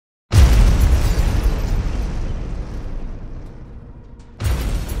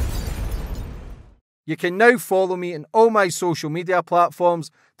You can now follow me on all my social media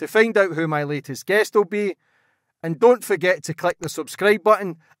platforms to find out who my latest guest will be. And don't forget to click the subscribe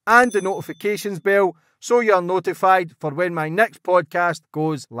button and the notifications bell so you're notified for when my next podcast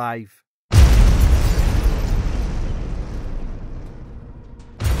goes live.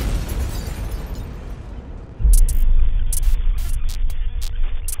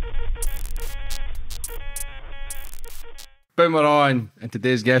 Boom, we're on. And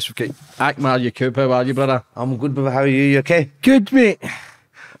today's guest, we've got Akhmed Yakoob. How are you, brother? I'm good, brother. How are you? You okay? Good, mate.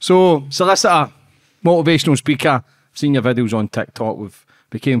 So, solicitor, motivational speaker. I've seen your videos on TikTok. We've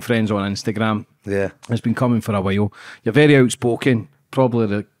became friends on Instagram. Yeah. It's been coming for a while. You're very outspoken. Probably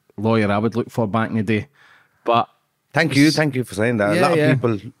the lawyer I would look for back in the day. But Thank you for saying that. Yeah, a lot yeah. of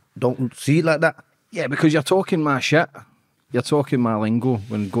people don't see it like that. yeah, because you're talking my shit. You're talking my lingo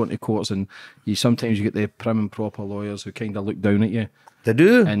when going to courts, and sometimes you get the prim and proper lawyers who kind of look down at you. They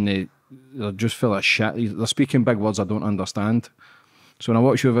do. And they're just full of shit. They're speaking big words I don't understand. So when I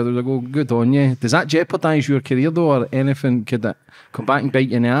watch your videos, I go, good on you. Does that jeopardise your career though, or anything? Could that come back and bite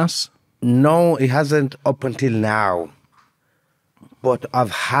you in the ass? No, it hasn't up until now. But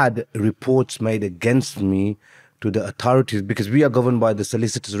I've had reports made against me to the authorities because we are governed by the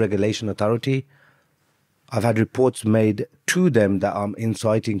Solicitors Regulation Authority. I've had reports made to them that I'm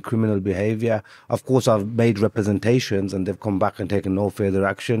inciting criminal behaviour. Of course, I've made representations and they've come back and taken no further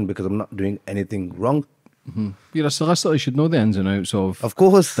action because I'm not doing anything wrong. Mm-hmm. You're a solicitor, you should know the ins and outs of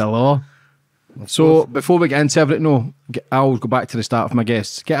course. the law. So before we get into everything, I always go back to the start of my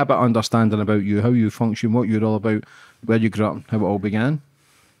guests. Get a bit of understanding about you, how you function, what you're all about, where you grew up, how it all began.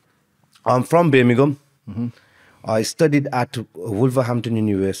 I'm from Birmingham. Mm-hmm. I studied at Wolverhampton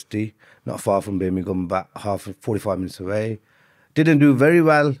University, not far from Birmingham, about 45 minutes away. Didn't do very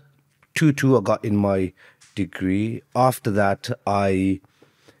well. 2-2 I got in my degree. After that, I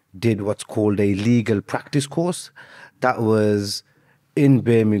did what's called a legal practice course. That was in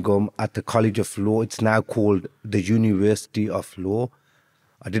Birmingham at the College of Law. It's now called the University of Law.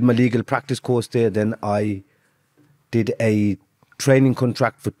 I did my legal practice course there. Then I did a training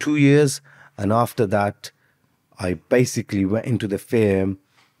contract for 2 years. And after that, I basically went into the firm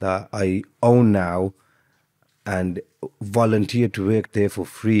that I own now and volunteered to work there for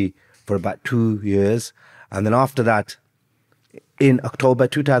free for about 2 years. And then after that, in October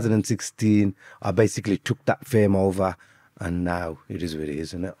 2016, I basically took that firm over, and now it is what it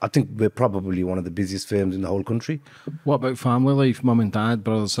is. And I think we're probably one of the busiest firms in the whole country. What about family life, mum and dad,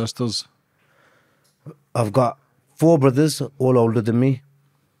 brothers, sisters? I've got 4 brothers, all older than me,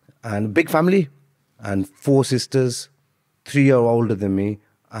 and a big family, and 4 sisters. 3 are older than me,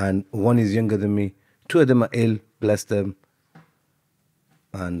 and 1 is younger than me. 2 of them are ill, bless them.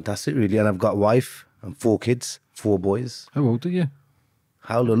 And that's it really. And I've got a wife and 4 kids, 4 boys. How old are you?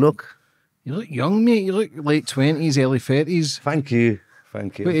 How do I look? You look young, mate. You look late 20s, early 30s. Thank you.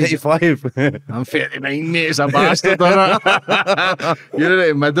 Thank you. Wait, 35. I'm 39, mate. It's a bastard, isn't it? You're in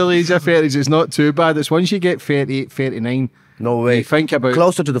the middle age of 30s. It's not too bad. It's once you get 38, 39. No way. You think about...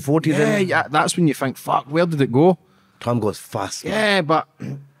 Closer to the 40s. Yeah, that's when you think, fuck, where did it go? Time goes fast. Man. Yeah, but...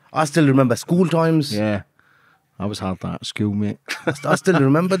 I still remember school times. Yeah. I was hard at school, mate. I still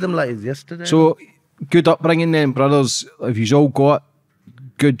remember them like it's yesterday. So, good upbringing then, brothers. Have you all got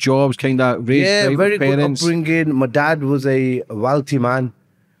good jobs, kind of raised by very parents? good upbringing. My dad was a wealthy man.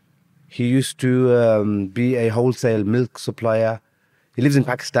 He used to be a wholesale milk supplier. He lives in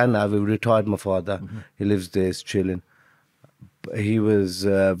Pakistan now. We retired my father. Mm-hmm. He lives there, he's chilling. He was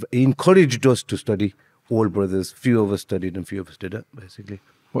he encouraged us to study. All brothers. Few of us studied and few of us didn't, basically.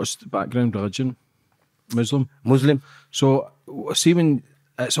 What's the background, religion? Muslim? Muslim. So, see, when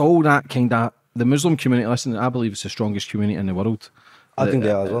it's all that kind of... The Muslim community, listen, I believe it's the strongest community in the world. I think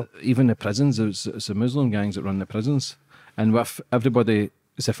they are as well. Even the prisons, it's the Muslim gangs that run the prisons. And with everybody,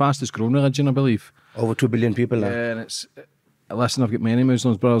 it's the fastest growing religion, I believe. Over 2 billion people now. Yeah, and it's... Listen, I've got many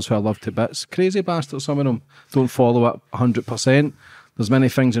Muslims brothers who I love to bits. Crazy bastards, some of them. Don't follow it 100%. There's many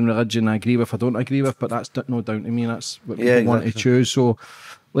things in religion I agree with, I don't agree with, but that's no down to me. That's what people want to choose. So,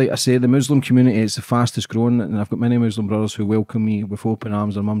 like I say, the Muslim community is the fastest growing, and I've got many Muslim brothers who welcome me with open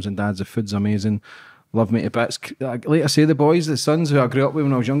arms. Their mums and dads, the food's amazing. Love me to bits. Like I say, the boys, the sons who I grew up with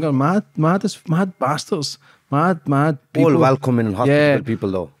when I was younger, mad bastards. Mad people. All welcoming and hospitable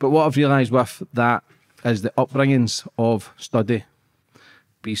people though. But what I've realised with that is the upbringings of study.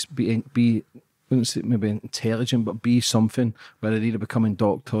 Be wouldn't say maybe intelligent, but be something, whether they're becoming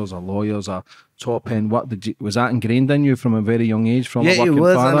doctors or lawyers or top end. Was that ingrained in you from a very young age? From a working it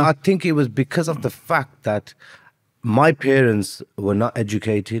was, father? and I think it was because of the fact that my parents were not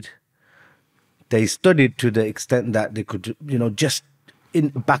educated. They studied to the extent that they could, just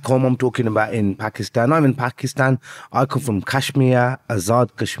back home, I'm talking about in Pakistan. I'm in Pakistan. I come from Kashmir.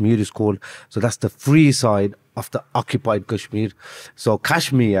 Azad Kashmir is called. So that's the free side of the occupied Kashmir. So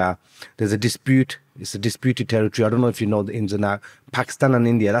Kashmir, there's a dispute. It's a disputed territory. I don't know if you know the ins and outs. Pakistan and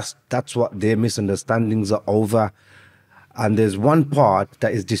India, that's what their misunderstandings are over. And there's one part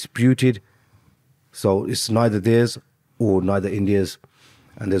that is disputed. So it's neither theirs or neither India's.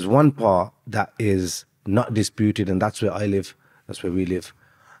 And there's one part that is not disputed, and that's where I live. That's where we live.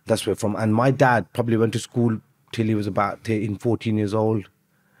 That's where from. And my dad probably went to school till he was about 13, 14 years old,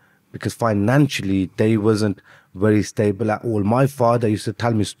 because financially they wasn't very stable at all. My father used to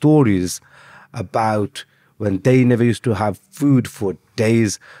tell me stories about when they never used to have food for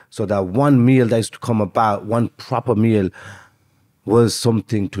days, so that one meal that used to come about, one proper meal, was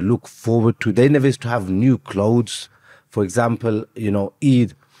something to look forward to. They never used to have new clothes. For example,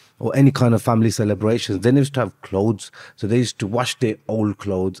 Eid or any kind of family celebrations, they never used to have clothes. So they used to wash their old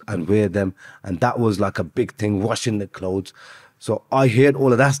clothes and wear them. And that was like a big thing, washing the clothes. So I heard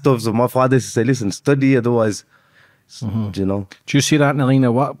all of that stuff. So my father used to say, listen, study, otherwise, Do you see that in the line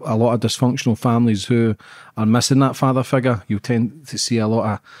of what a lot of dysfunctional families who are missing that father figure? You tend to see a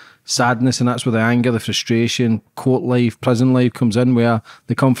lot of sadness, and that's where the anger, the frustration, court life, prison life comes in, where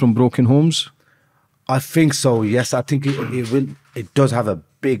they come from broken homes. I think so, yes. I think it does have a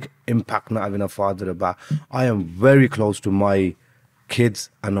big impact not having a father. But I am very close to my kids,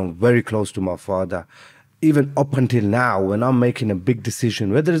 and I'm very close to my father. Even up until now, when I'm making a big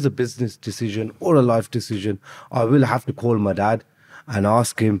decision, whether it's a business decision or a life decision, I will have to call my dad and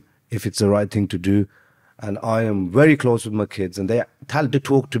ask him if it's the right thing to do. And I am very close with my kids, and they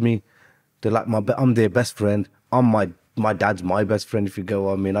talk to me. They're like I'm their best friend. My dad's my best friend, if you get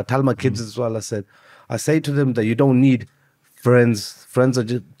what I mean. I tell my kids as well. I say to them that you don't need friends. Friends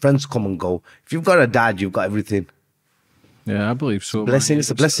come and go. If you've got a dad, you've got everything. Yeah, I believe so. It's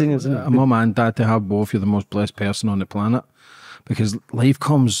a blessing, isn't it? A mum and dad, to have both, you're the most blessed person on the planet, because life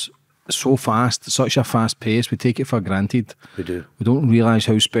comes so fast, such a fast pace. We take it for granted. We do. We don't realise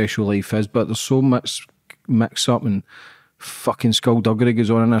how special life is, but there's so much mix up and fucking skullduggery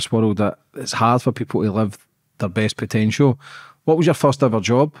goes on in this world that it's hard for people to live their best potential. What was your first ever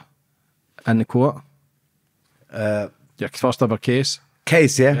job in the court? Your first ever case?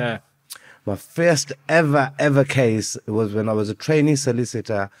 Case, yeah? Yeah. My first ever case was when I was a trainee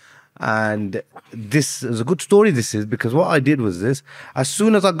solicitor. And this is a good story, this is, because what I did was this. As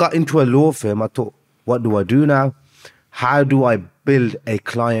soon as I got into a law firm, I thought, what do I do now? How do I build a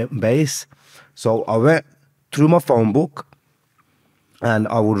client base? So I went through my phone book and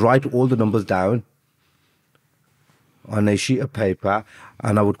I would write all the numbers down on a sheet of paper,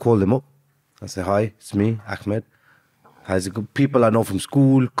 and I would call them up. I say, hi, it's me, Ahmed. How's it good? People I know from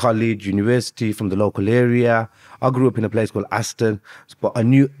school, college, university, from the local area. I grew up in a place called Aston, but I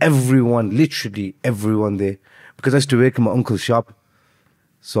knew everyone, literally everyone there, because I used to work in my uncle's shop.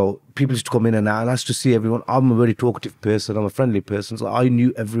 So people used to come in and out, and I used to see everyone. I'm a very talkative person. I'm a friendly person, so I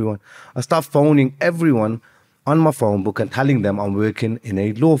knew everyone. I started phoning everyone on my phone book and telling them I'm working in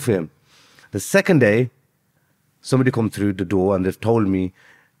a law firm. The second day, somebody come through the door and they've told me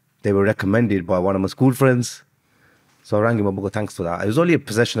they were recommended by one of my school friends. So I rang him up, thanks for that. It was only a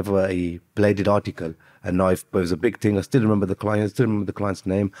possession of a bladed article, a knife, but it was a big thing. I still remember the client, I still remember the client's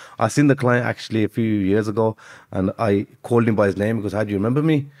name. I seen the client actually a few years ago, and I called him by his name. He goes, how do you remember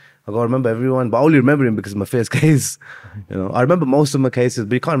me? I go, I remember everyone, but I only remember him because of my first case. I remember most of my cases,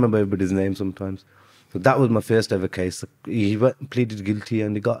 but you can't remember everybody's name sometimes. So that was my first ever case. He pleaded guilty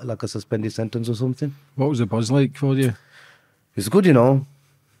and he got like a suspended sentence or something. What was the buzz like for you? It was good,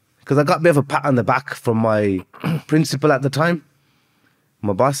 because I got a bit of a pat on the back from my principal at the time,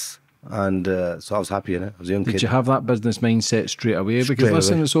 my boss, and so I was happy in it. I was a young kid. Did you have that business mindset straight away? Because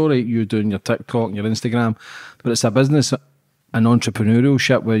listen, it's all right, you're doing your TikTok and your Instagram, but it's a business, an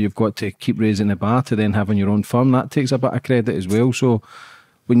entrepreneurship where you've got to keep raising the bar to then having your own firm. That takes a bit of credit as well. So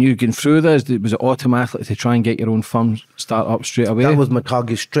when you're going through this, was it automatically to try and get your own firm start up straight away? That was my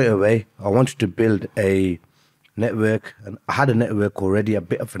target straight away. I wanted to build a network, and I had a network already, a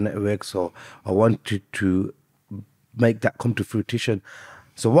bit of a network, so I wanted to make that come to fruition.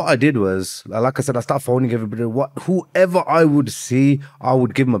 So what I did was, like I said, I started phoning everybody. Whoever I would see, I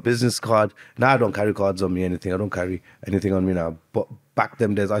would give them a business card. Now I don't carry cards on me, anything. I don't carry anything on me now. But back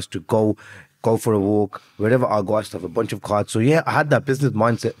them days, I used to go for a walk. Wherever I go, I used to have a bunch of cards. So yeah, I had that business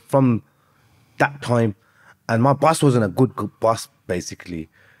mindset from that time. And my boss wasn't a good boss, basically.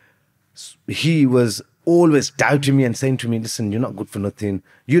 He was always doubting me and saying to me, listen, you're not good for nothing.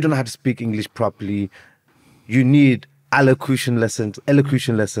 You don't know how to speak English properly. You need elocution lessons,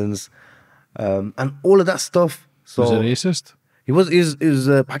 and all of that stuff. So, was it racist? He was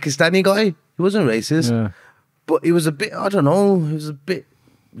a Pakistani guy. He wasn't racist. Yeah. But he was a bit, I don't know, he was a bit,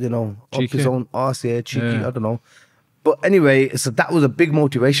 up Cheeky. his own arse, cheeky, Yeah. I don't know. But anyway, so that was a big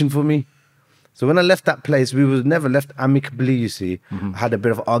motivation for me. So when I left that place, we was never left amicably, you see. I had a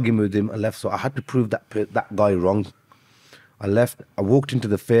bit of argument with him. I left, so I had to prove that guy wrong. I left, I walked into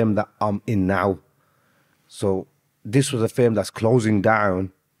the firm that I'm in now. So this was a firm that's closing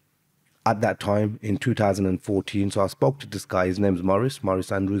down at that time in 2014. So I spoke to this guy, his name's Morris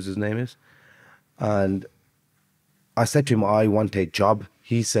Andrews, his name is. And I said to him, I want a job.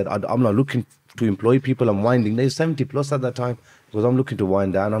 He said, I'm not looking to employ people, I'm winding. They're 70 plus at that time, because I'm looking to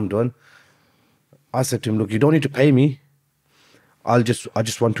wind down, I'm done. I said to him, look, you don't need to pay me. I just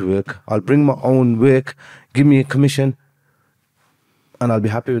want to work. I'll bring my own work, give me a commission, and I'll be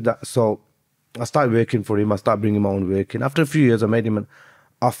happy with that. So I started working for him. I started bringing my own work in. After a few years, I made him an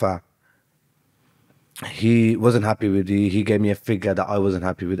offer. He wasn't happy with it. He gave me a figure that I wasn't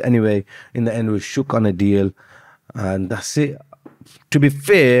happy with. Anyway, in the end, we shook on a deal, and that's it. To be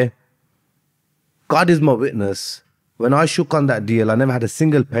fair, God is my witness. When I shook on that deal, I never had a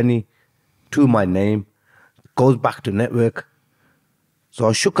single penny to my name. It goes back to network. So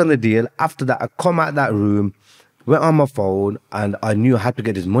I shook on the deal. After that, I come out that room, went on my phone, and I knew I had to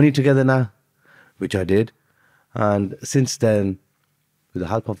get his money together now, which I did. And since then, with the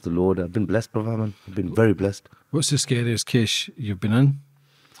help of the Lord, I've been blessed, brother, man. I've been very blessed. What's the scariest case you've been in?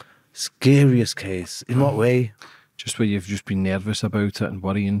 Scariest case? In what way? Just where you've just been nervous about it and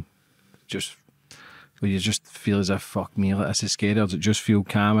worrying, just where you just feel as if, fuck me, like, this is scary, or does it just feel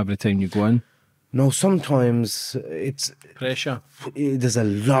calm every time you go in? No, sometimes it's... Pressure. There's a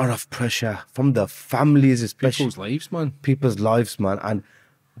lot of pressure from the families, especially. People's lives, man. People's lives, man. And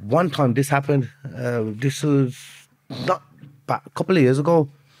one time this happened, this was not about a couple of years ago.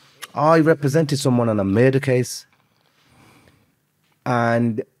 I represented someone on a murder case.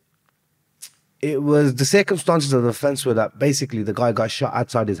 And it was the circumstances of the offense were that basically the guy got shot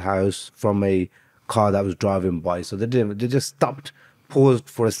outside his house from a car that was driving by. So they just stopped, paused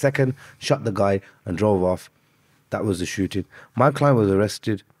for a second, shot the guy and drove off. That was the shooting. My client was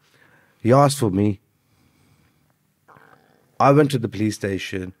arrested. He asked for me. I went to the police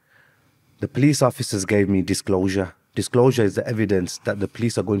station. The police officers gave me disclosure. Disclosure is the evidence that the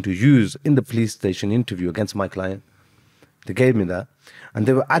police are going to use in the police station interview against my client. They gave me that. And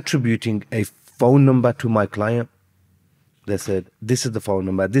they were attributing a phone number to my client. They said, this is the phone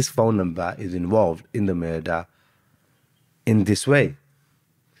number. This phone number is involved in the murder in this way.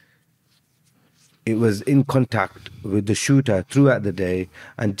 It was in contact with the shooter throughout the day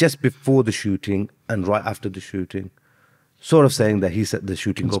and just before the shooting and right after the shooting. Sort of saying that he set the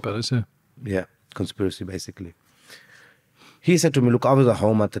shooting up. Conspiracy. Yeah, conspiracy basically. He said to me, look, I was at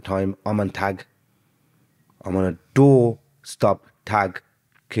home at the time. I'm on tag. I'm on a doorstop tag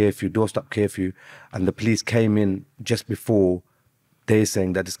curfew, doorstop curfew. And the police came in just before they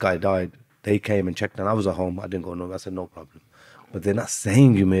saying that this guy died. They came and checked and I was at home. I didn't go no. I said, no problem. But they're not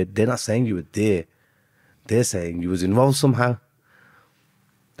saying you made, they're not saying you were there. They're saying you was involved somehow.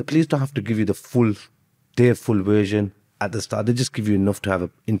 The police don't have to give you their full version at the start. They just give you enough to have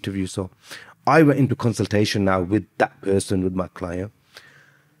an interview. So I went into consultation now with that person, with my client.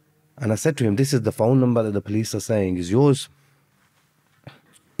 And I said to him, this is the phone number that the police are saying is yours.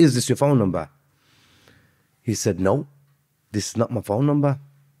 Is this your phone number? He said, no, this is not my phone number.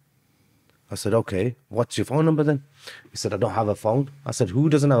 I said, okay, what's your phone number then? He said, I don't have a phone. I said, who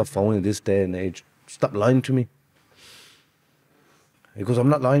doesn't have a phone in this day and age? Stop lying to me. He goes, I'm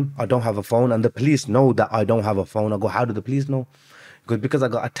not lying. I don't have a phone. And the police know that I don't have a phone. I go, how do the police know? He goes, because I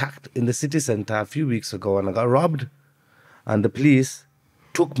got attacked in the city centre a few weeks ago and I got robbed. And the police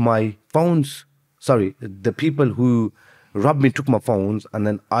took my phones. Sorry, the people who robbed me took my phones, and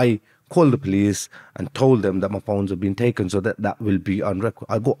then I called the police and told them that my phones have been taken, so that will be on record.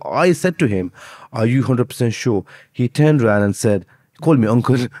 I said to him, are you 100% sure? He turned around and said, he called me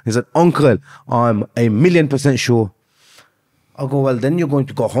uncle. He said, uncle, I'm 1,000,000% sure. I go, well, then you're going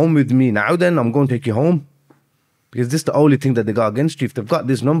to go home with me now then. I'm going to take you home. Because this is the only thing that they got against you. If they've got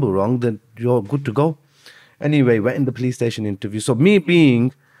this number wrong, then you're good to go. Anyway, went in the police station interview. So me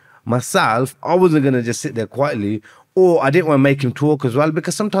being myself, I wasn't going to just sit there quietly, or I didn't want to make him talk as well,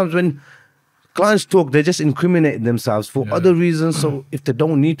 because sometimes when clients talk, they just incriminate themselves for other reasons. So if they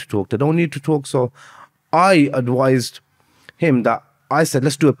don't need to talk, they don't need to talk. So I advised him that I said,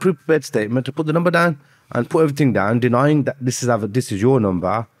 let's do a pre-prepared statement to put the number down and put everything down, denying that this is your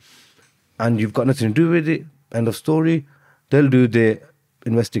number and you've got nothing to do with it. End of story. They'll do their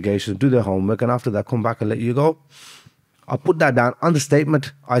investigation, do their homework, and after that, come back and let you go. I put that down on the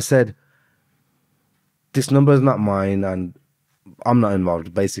statement. I said, this number is not mine, and I'm not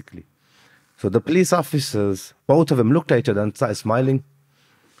involved, basically. So the police officers, both of them looked at each other and started smiling.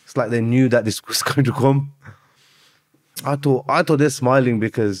 It's like they knew that this was going to come. I thought they're smiling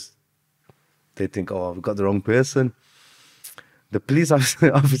because they think, oh, we've got the wrong person. The police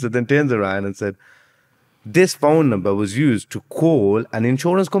officer then turns around and said, this phone number was used to call an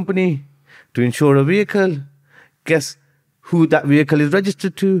insurance company to insure a vehicle. Guess who that vehicle is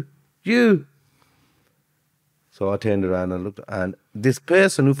registered to? You. So I turned around and looked, and this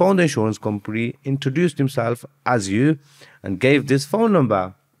person who phoned the insurance company introduced himself as you and gave this phone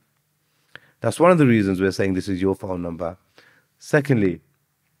number. That's one of the reasons we're saying this is your phone number. Secondly,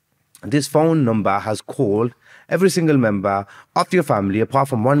 this phone number has called every single member of your family apart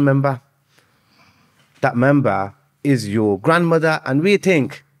from one member. That member is your grandmother, and we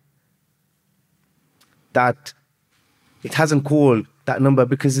think that it hasn't called that number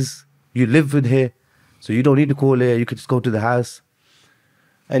because you live with her, so you don't need to call her, you could just go to the house.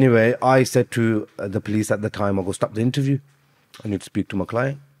 Anyway, I said to the police at the time, I'll go stop the interview. I need to speak to my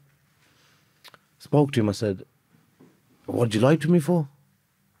client. Spoke to him, I said, what did you lie to me for?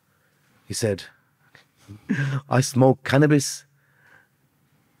 He said, I smoke cannabis.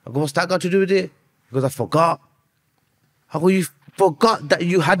 I go, what's that got to do with it? He goes, I forgot. I go, you forgot that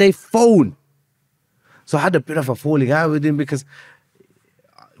you had a phone. So I had a bit of a falling out with him because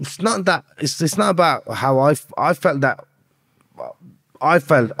it's not that, it's not about how I felt that, I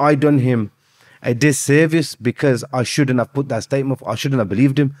felt I done him a disservice because I shouldn't have put that statement, I shouldn't have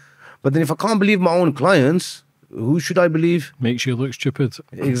believed him. But then if I can't believe my own clients, who should I believe? Makes you look stupid.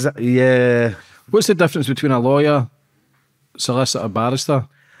 Exactly, yeah. What's the difference between a lawyer, solicitor, barrister?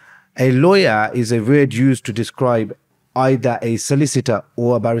 A lawyer is a word used to describe either a solicitor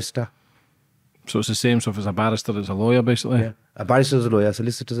or a barrister. So it's the same, so if it's a barrister, it's a lawyer, basically? Yeah. A barrister is a lawyer, a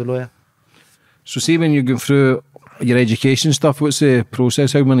solicitor is a lawyer. So see, when you go through your education stuff, what's the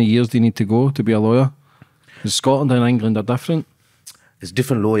process? How many years do you need to go to be a lawyer? Is Scotland and England are different? It's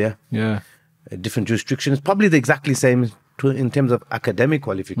different lawyer. Yeah. Different jurisdictions. Probably the exactly same in terms of academic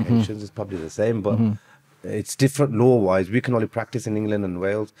qualifications. It's probably the same, but it's different law-wise. We can only practice in England and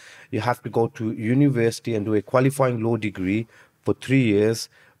Wales. You have to go to university and do a qualifying law degree for 3 years.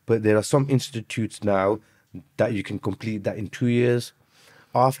 But there are some institutes now that you can complete that in 2 years.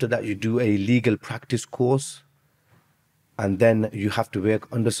 After that, you do a legal practice course. And then you have to work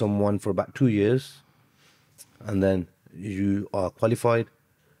under someone for about 2 years. And then you are qualified.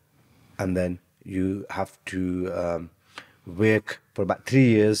 And then you have to work for about 3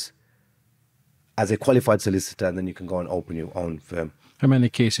 years as a qualified solicitor, and then you can go and open your own firm. How many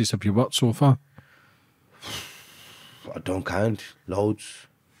cases have you worked so far? I don't count. Loads.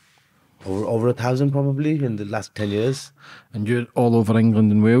 Over 1,000 probably in the last 10 years. And you're all over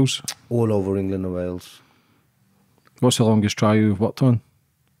England and Wales? All over England and Wales. What's the longest trial you've worked on?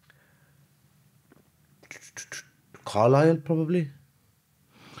 Carlisle probably.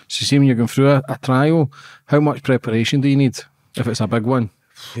 So see, when you're going through a trial, how much preparation do you need if it's a big one?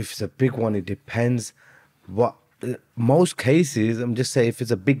 If it's a big one, it depends. What most cases, I'm just saying, if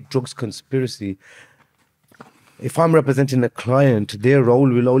it's a big drugs conspiracy, if I'm representing a client, their role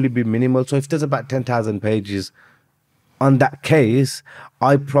will only be minimal. So if there's about 10,000 pages on that case,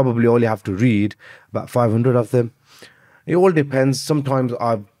 I probably only have to read about 500 of them. It all depends. Sometimes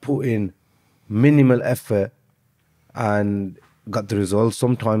I put in minimal effort and got the results.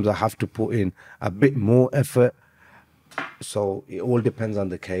 Sometimes I have to put in a bit more effort. So it all depends on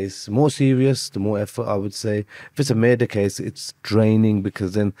the case. More serious, the more effort, I would say. If it's a murder case, it's draining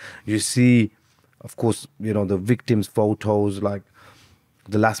because then you see, of course, you know, the victim's photos. Like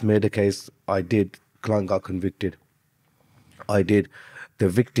the last murder case I did, client got convicted. I did. The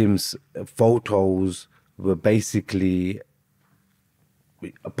victim's photos were basically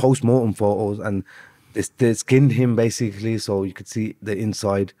post-mortem photos, and they skinned him basically, so you could see the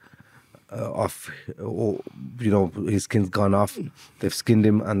inside of, or, you know, his skin's gone off. They've skinned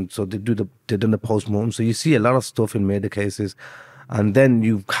him, and so they've done the post-mortem. So you see a lot of stuff in murder cases. And then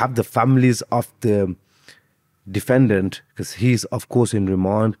you have the families of the defendant, because he's, of course, in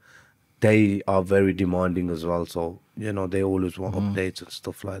remand. They are very demanding as well. So, you know, they always want updates and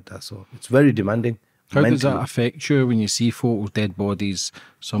stuff like that. So it's very demanding. How does that affect you when you see photos, dead bodies?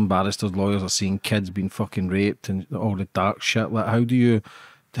 Some barristers, lawyers are seeing kids being fucking raped and all the dark shit. Like, how do you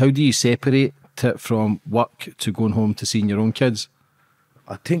separate it from work to going home to seeing your own kids?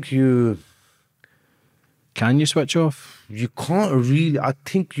 I think Can you switch off? You can't really. I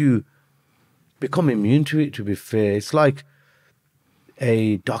think you become immune to it, to be fair. It's like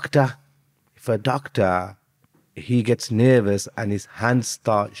a doctor. If a doctor he gets nervous and his hands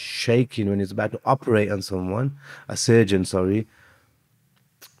start shaking when he's about to operate on someone, a surgeon, sorry,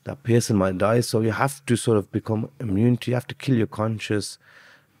 that person might die. So you have to sort of become immune to, you have to kill your conscience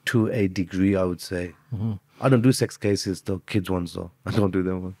to a degree, I would say. I don't do sex cases, though, kids ones, though. I don't do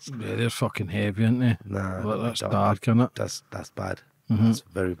them ones. Yeah, they're fucking heavy, aren't they? Nah. Well, that's dark, isn't it? That's bad. That's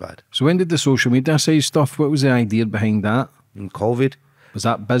very bad. So when did the social media side stuff, what was the idea behind that? In COVID, Was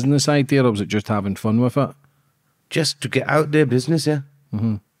that business idea or was it just having fun with it? just to get out there, business, yeah.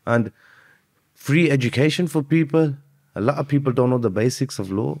 And free education for people. A lot of people don't know the basics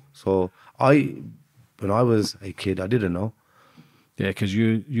of law. So when I was a kid, I didn't know. Yeah, because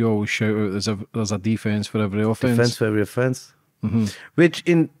you always shout out there's a defence for every offence. Defense for every offense. Which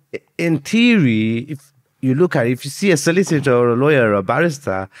in theory, if you look at it, if you see a solicitor or a lawyer or a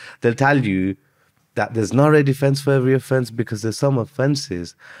barrister, they'll tell you that there's not a defense for every offense because there's some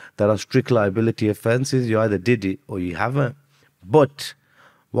offenses that are strict liability offenses. You either did it or you haven't. But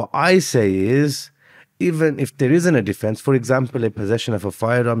what I say is, even if there isn't a defense, for example, a possession of a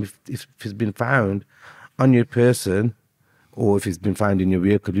firearm, if it's been found on your person or if it's been found in your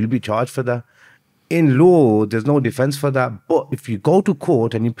vehicle, you'll be charged for that. In law, there's no defense for that. But if you go to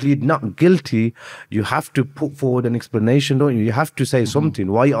court and you plead not guilty, you have to put forward an explanation, don't you? You have to say something.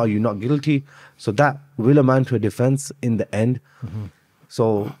 Why are you not guilty? So that will amount to a defense in the end.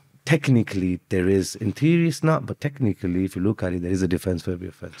 So technically, there is. In theory, it's not. But technically, if you look at it, there is a defense for every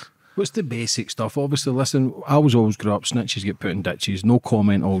offence. What's the basic stuff? Obviously, listen, I was always grew up, snitches get put in ditches, no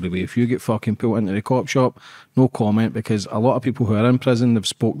comment all the way. If you get fucking put into the cop shop, no comment, because a lot of people who are in prison, they've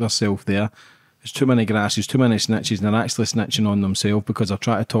spoke themselves there. There's too many grasses, too many snitches, and they're actually snitching on themselves because they're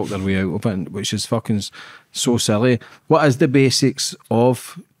trying to talk their way out of it, which is fucking so silly. What is the basics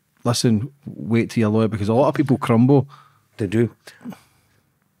of, listen, wait till your lawyer, because a lot of people crumble. They do.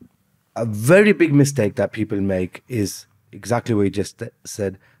 A very big mistake that people make is exactly what you just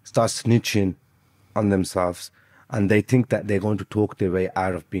said, start snitching on themselves, and they think that they're going to talk their way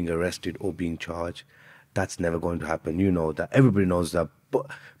out of being arrested or being charged. That's never going to happen. You know that. Everybody knows that. But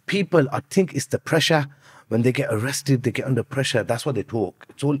people, I think it's the pressure. When they get arrested, they get under pressure. That's why they talk.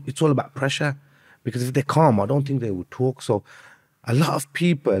 It's all about pressure. Because if they're calm, I don't think they would talk. So a lot of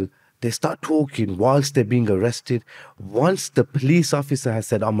people, they start talking whilst they're being arrested. Once the police officer has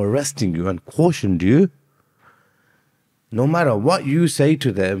said, I'm arresting you, and cautioned you, no matter what you say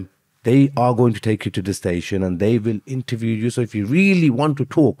to them, they are going to take you to the station and they will interview you. So if you really want to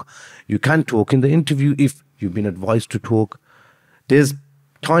talk, you can talk in the interview if you've been advised to talk. There's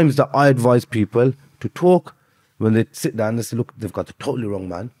times that I advise people to talk when they sit down and they say, look, they've got the totally wrong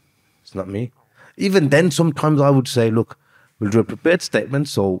man. It's not me. Even then, sometimes I would say, look, we'll do a prepared statement.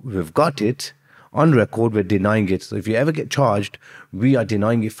 So we've got it on record. We're denying it. So if you ever get charged, we are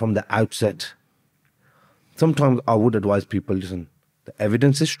denying it from the outset. Sometimes I would advise people, listen, the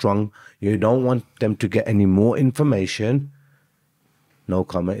evidence is strong. You don't want them to get any more information. No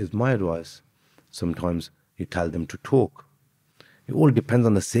comment is my advice. Sometimes you tell them to talk. It all depends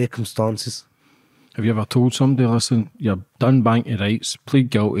on the circumstances. Have you ever told somebody, listen, you're done bank your rights,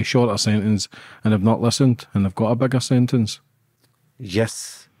 plead guilty, shorter sentence, and have not listened, and they've got a bigger sentence?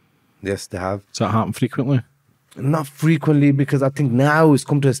 Yes. Yes, they have. Does that happen frequently? Not frequently, because I think now it's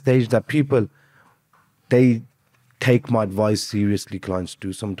come to a stage that people, they take my advice seriously. Clients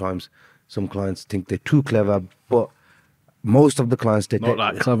do sometimes. Some clients think they're too clever, but most of the clients, they Not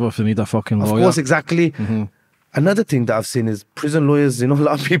that clever if they need a fucking lawyer. Of course, exactly. Another thing that I've seen is prison lawyers. You know, a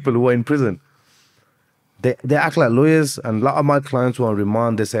lot of people who are in prison, they act like lawyers, and a lot of my clients who are on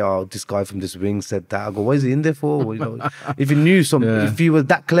remand, they say, oh, this guy from this wing said that. I go, what is he in there for? Well, you know, if he knew if he was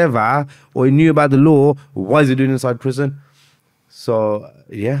that clever or he knew about the law, why is he doing inside prison? So,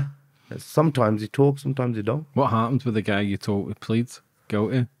 yeah. Sometimes you talk, sometimes you don't. What happened with the guy you told to plead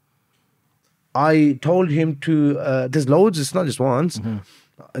guilty? I told him to, there's loads, it's not just once.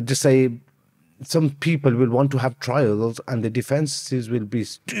 Just say, some people will want to have trials and the defenses will be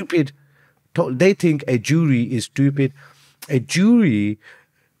stupid. They think a jury is stupid. A jury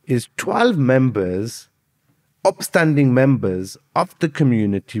is 12 members, upstanding members of the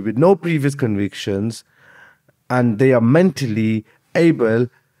community with no previous convictions, and they are mentally able.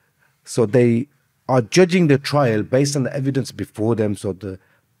 So they are judging the trial based on the evidence before them. So the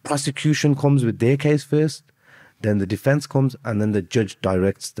prosecution comes with their case first, then the defense comes, and then the judge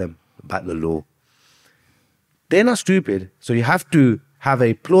directs them about the law. They're not stupid. So you have to have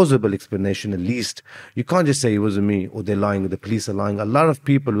a plausible explanation at least. You can't just say it wasn't me, or they're lying, or the police are lying. A lot of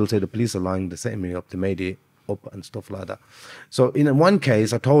people will say the police are lying, they set me up, they made it up and stuff like that. So in one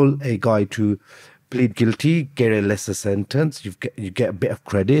case, I told a guy to plead guilty, get a lesser sentence, you get a bit of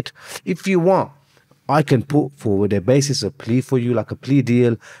credit. If you want, I can put forward a basis of plea for you, like a plea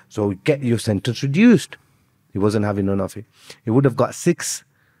deal, so get your sentence reduced. He wasn't having none of it. He would have got 6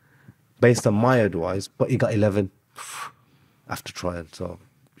 based on my advice, but he got 11 after trial. So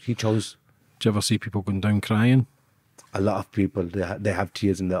he chose. Do you ever see people going down crying? A lot of people, they have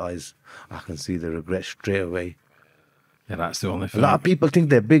tears in their eyes. I can see the regret straight away. Yeah, that's the only A thing. lot of people think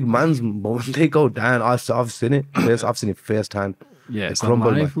they're big mans, but when they go down, I've seen it. I've seen it firsthand. Yeah, They it's a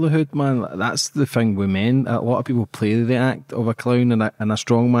crumble, man. livelihood, man. That's the thing with men. A lot of people play the act of a clown and a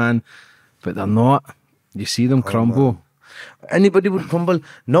strong man, but they're not. You see them crumble. Anybody would crumble.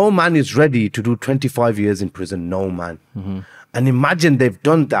 No man is ready to do 25 years in prison. No man. And imagine they've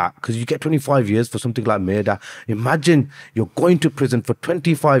done that, because you get 25 years for something like murder. Imagine you're going to prison for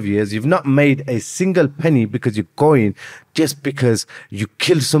 25 years. You've not made a single penny because you're going just because you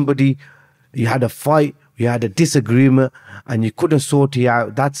killed somebody, you had a fight, you had a disagreement, and you couldn't sort it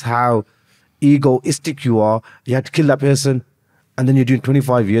out. That's how egoistic you are. You had to kill that person. And then you're doing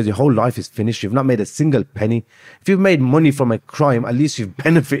 25 years, your whole life is finished. You've not made a single penny. If you've made money from a crime, at least you've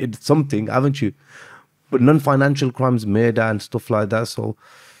benefited something, haven't you? But non-financial crimes, murder and stuff like that. So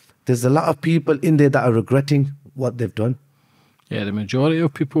there's a lot of people in there that are regretting what they've done. Yeah, the majority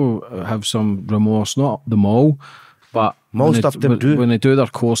of people have some remorse, not them all, but Most of them do. When they do their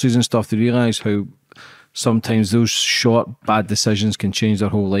courses and stuff, they realise how sometimes those short, bad decisions can change their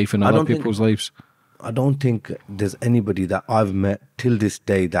whole life and other people's lives. I don't think there's anybody that I've met till this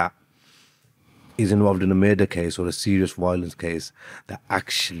day that is involved in a murder case or a serious violence case that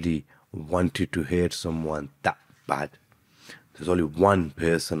actually wanted to hurt someone that bad. There's only one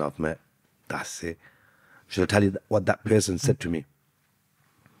person I've met. That's it. Shall I tell you what that person said to me?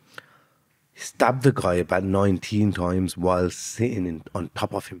 He stabbed the guy about 19 times while sitting on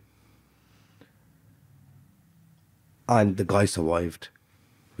top of him. And the guy survived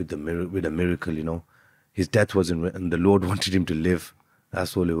with a miracle, you know. His death wasn't written. The Lord wanted him to live.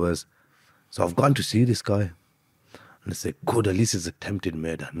 That's all it was. So I've gone to see this guy. And I said, good, at least it's attempted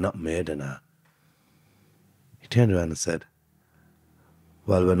murder, not murder now. He turned around and said,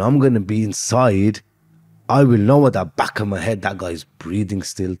 well, when I'm going to be inside, I will know at the back of my head that guy's breathing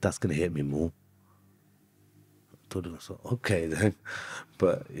still. That's going to hurt me more. I thought, so, okay then.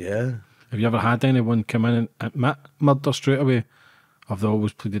 But yeah. Have you ever had anyone come in and admit murder straight away? Have they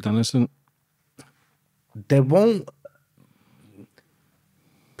always pleaded innocent? They won't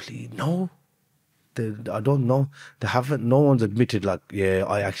plead, no. I don't know. They haven't, no one's admitted like, yeah,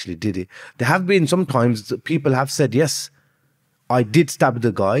 I actually did it. There have been sometimes people have said, yes, I did stab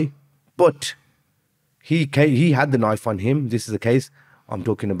the guy, but he had the knife on him. This is a case. I'm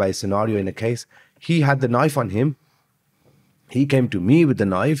talking about a scenario in a case. He had the knife on him. He came to me with the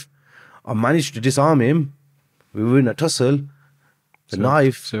knife. I managed to disarm him. We were in a tussle.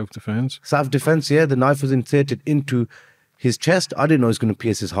 Self-defense. Self-defense, yeah. The knife was inserted into his chest. I didn't know it was going to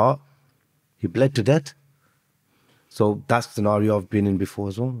pierce his heart. He bled to death. So that's the scenario I've been in before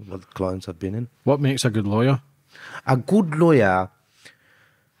as well, what the clients have been in. What makes a good lawyer? A good lawyer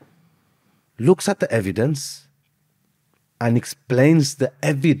looks at the evidence and explains the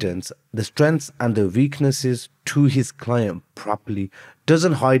evidence, the strengths and the weaknesses to his client properly.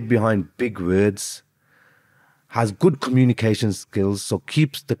 Doesn't hide behind big words. Has good communication skills, so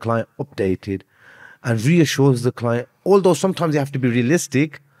keeps the client updated and reassures the client. Although sometimes you have to be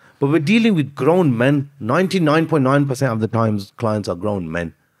realistic, but we're dealing with grown men. 99.9% of the times clients are grown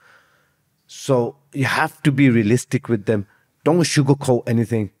men. So you have to be realistic with them. Don't sugarcoat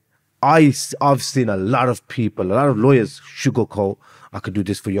anything. I've seen a lot of people, a lot of lawyers sugarcoat. I could do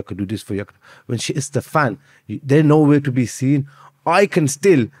this for you, I could do this for you. When shit is the fan, they're nowhere to be seen. I can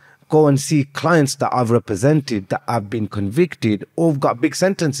still go and see clients that I've represented that have been convicted or got big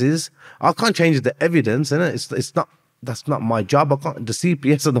sentences. I can't change the evidence, and it's not. That's not my job. I can't. The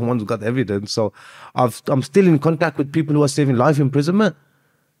CPS are the ones who got the evidence. So I'm still in contact with people who are serving life imprisonment.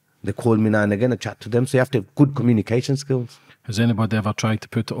 They call me now and again. I chat to them. So you have to have good communication skills. Has anybody ever tried to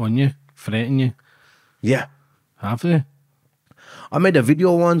put it on you, threaten you? Yeah. Have they? I made a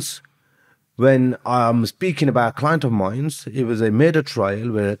video once when I'm speaking about a client of mine. It was a murder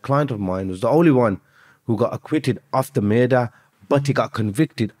trial where a client of mine was the only one who got acquitted of the murder, but he got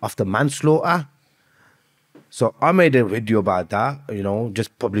convicted of the manslaughter. So I made a video about that, you know,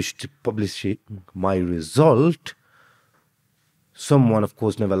 just published it. My result, someone, of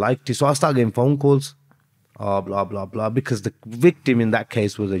course, never liked it. So I started getting phone calls, blah, blah, blah, because the victim in that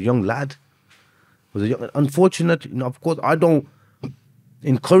case was a young lad. Unfortunate, you know, of course, I don't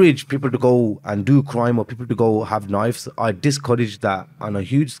encourage people to go and do crime or people to go have knives. I discourage that on a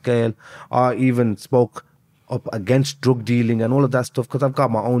huge scale. I even spoke up against drug dealing and all of that stuff because I've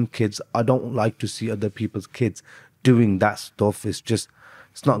got my own kids. I don't like to see other people's kids doing that stuff. It's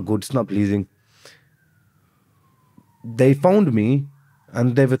not good. It's not pleasing. They found me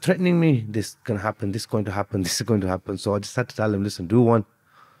and they were threatening me. This can happen. This is going to happen. This is going to happen. So I just had to tell them, listen, do one.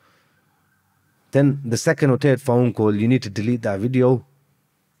 Then the second or third phone call, you need to delete that video.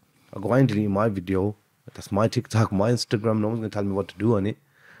 I go and delete my video. That's my TikTok, my Instagram. No one's going to tell me what to do on it.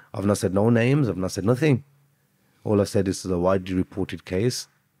 I've not said no names. I've not said nothing. All I said is a widely reported case.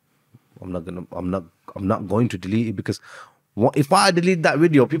 I'm not going to delete it because if I delete that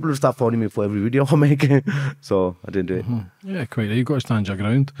video, people will start phoning me for every video I'm making. So I didn't do it. Yeah, quite right. You've got to stand your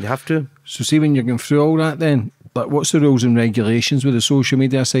ground. You have to. So see, when you're going through all that then, like what's the rules and regulations with the social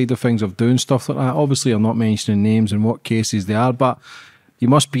media side of things of doing stuff like that? Obviously, I'm not mentioning names and what cases they are, but you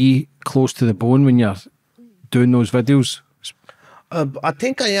must be close to the bone when you're doing those videos. I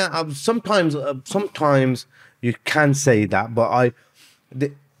think I am. Sometimes you can say that, but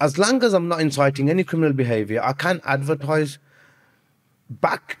as long as I'm not inciting any criminal behavior, I can advertise.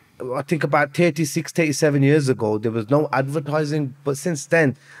 Back, I think about 36, 37 years ago, there was no advertising, but since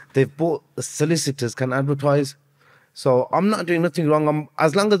then, they've bought solicitors can advertise. So I'm not doing nothing wrong.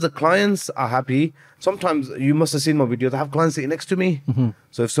 As long as the clients are happy. Sometimes you must have seen my videos. I have clients sitting next to me.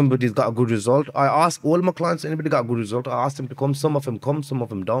 So if somebody's got a good result, I ask all my clients, anybody got a good result, I ask them to come. Some of them come, some of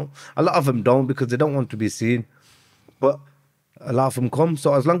them don't. A lot of them don't because they don't want to be seen. But a lot of them come.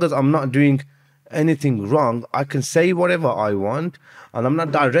 So as long as I'm not doing anything wrong, I can say whatever I want. And I'm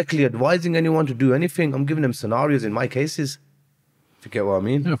not directly advising anyone to do anything. I'm giving them scenarios in my cases. If you get what I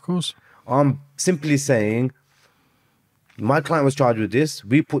mean? Yeah, of course. I'm simply saying, my client was charged with this.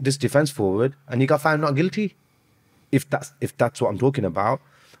 We put this defense forward, and he got found not guilty. If that's what I'm talking about.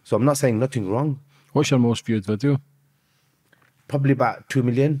 So I'm not saying nothing wrong. What's your most viewed video? Probably about 2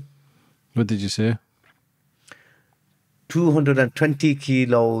 million. What did you say? 220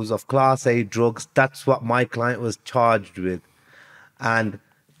 kilos of Class A drugs. That's what my client was charged with. And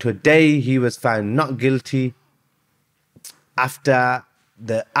today he was found not guilty after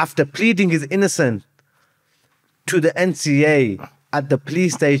pleading his innocence to the NCA at the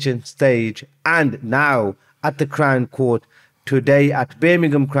police station stage and now at the Crown Court. Today at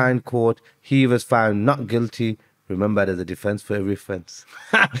Birmingham Crown Court, he was found not guilty. Remember, there's a defence for every offence.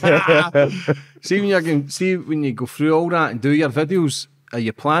 See, when you go through all that and do your videos, are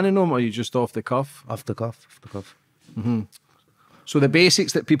you planning them or are you just off the cuff? Off the cuff. So the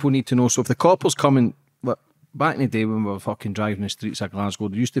basics that people need to know. So if the coppers coming, back in the day when we were fucking driving the streets of Glasgow,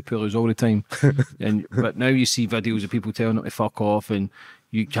 they used to pull us all the time. But now you see videos of people telling them to fuck off and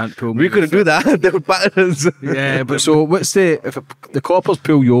you can't pull me. We couldn't do that. They were patterns. Yeah, but so if the coppers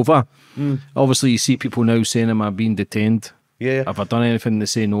pull you over, obviously you see people now saying, am I being detained? Yeah. Have I done anything? They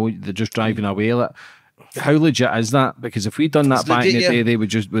say no, they're just driving away. Like, how legit is that? Because if we'd done that back in the day, they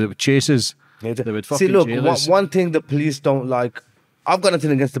would chase us. They would fucking jail us. One thing the police don't like, I've got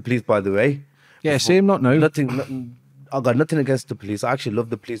nothing against the police, by the way. Yeah, same, not now. Nothing. I've got nothing against the police. I actually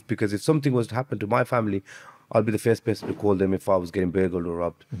love the police because if something was to happen to my family, I'll be the first person to call them if I was getting burgled or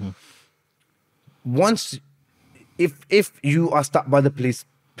robbed. Once, if you are stopped by the police,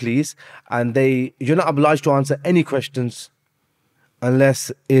 and you're not obliged to answer any questions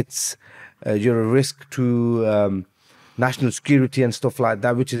unless it's you're a risk to national security and stuff like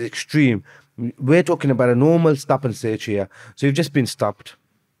that, which is extreme. We're talking about a normal stop and search here. So you've just been stopped.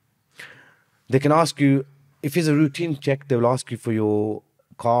 They can ask you, if it's a routine check, they will ask you for your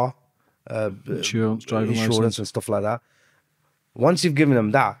car, insurance, driving insurance and stuff like that. Once you've given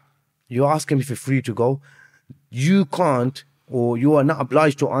them that, you ask them if you're free to go. You can't, or you are not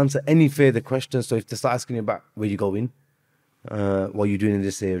obliged to answer any further questions. So if they start asking you about where you're going, what you're doing in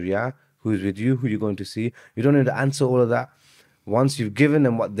this area, who's with you, who you're going to see, you don't need to answer all of that. Once you've given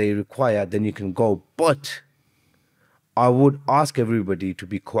them what they require, then you can go. But I would ask everybody to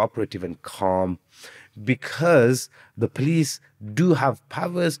be cooperative and calm because the police do have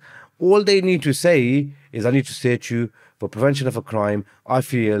powers. All they need to say is, I need to search you for prevention of a crime. I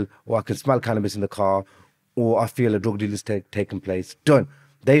feel, or I can smell cannabis in the car, or I feel a drug deal is taking place. Done.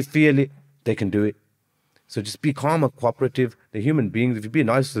 They feel it, they can do it. So just be calm and cooperative. They're human beings. If you be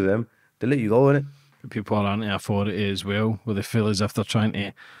nice to them, they'll let you go on it. People are anti-authority as well, where they feel as if they're trying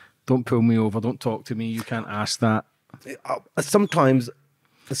to, don't pull me over, don't talk to me, you can't ask that. Sometimes,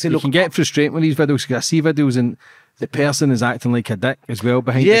 you can get frustrated with these videos, because I see videos and the person is acting like a dick as well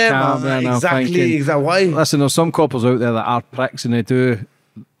behind the camera. Man, and exactly. Why? Listen, there's some coppers out there that are pricks and they do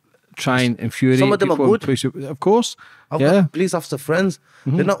try and infuriate some of them people. are good. Of course. I've got police officer friends.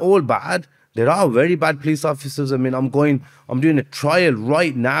 They're not all bad. There are very bad police officers. I mean, I'm doing a trial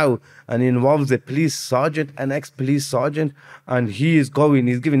right now, and it involves a police sergeant, an ex-police sergeant, and he's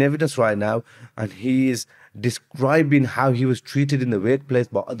giving evidence right now, and he is describing how he was treated in the workplace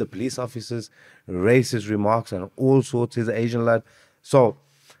by other police officers, racist remarks and all sorts. He's an Asian lad. So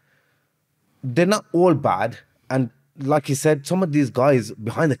they're not all bad. And like you said, some of these guys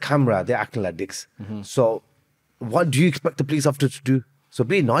behind the camera, they're acting like dicks. So what do you expect the police officer to do? So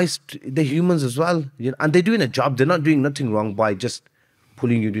be nice. They're humans as well. You know, and they're doing a job. They're not doing nothing wrong by just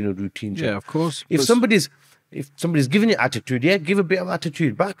pulling you doing a routine job. Yeah, of course. If somebody's giving you attitude, yeah, give a bit of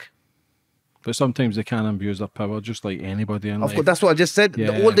attitude back. But sometimes they can abuse their power just like anybody in life. Of course, that's what I just said.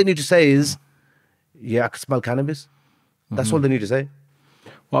 Yeah. All they need to say is, yeah, I can smell cannabis. That's all they need to say.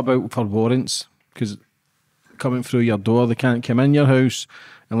 What about for warrants? Because coming through your door, they can't come in your house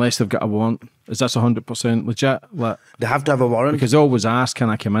unless they've got a warrant. Is this 100% legit? Like, They have to have a warrant. because they always ask,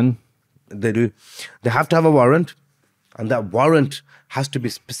 can I come in? They do. They have to have a warrant, and that warrant has to be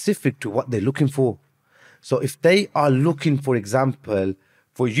specific to what they're looking for. So if they are looking, for example,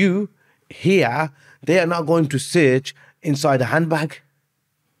 for you here, they are not going to search inside a handbag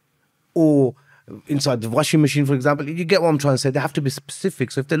or inside the washing machine, for example. You get what I'm trying to say? They have to be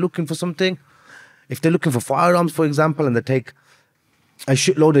specific. So if they're looking for something, if they're looking for firearms, for example, and they take a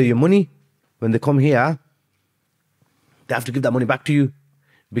shitload of your money, when they come here, they have to give that money back to you,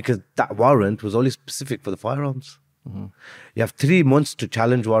 because that warrant was only specific for the firearms. You have 3 months to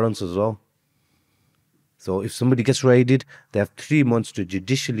challenge warrants as well. So if somebody gets raided, they have 3 months to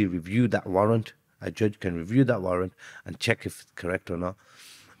judicially review that warrant. A judge can review that warrant and check if it's correct or not.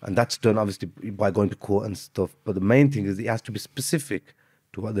 And that's done obviously by going to court and stuff. But the main thing is it has to be specific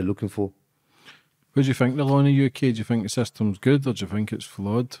to what they're looking for. What do you think the law in the UK? Do you think the system's good or do you think it's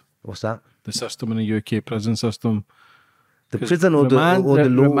flawed? What's that? The system in the UK prison system. The prison or the law?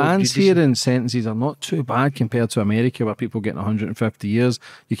 Remands here and sentences are not too bad compared to America, where people getting 150 years.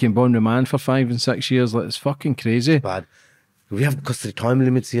 You can go on remand for 5 and 6 years. Like, it's fucking crazy. Bad. We have custody time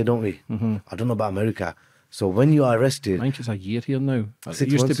limits here, don't we? I don't know about America. So when you are arrested, I think it's a year here now. It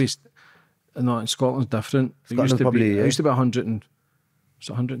 6 used months? to be. No, in Scotland's different. Scotland's probably, it used to be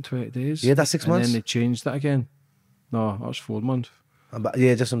 120 days. Yeah, that's 6 months. And then they changed it again. No, that was 4 months.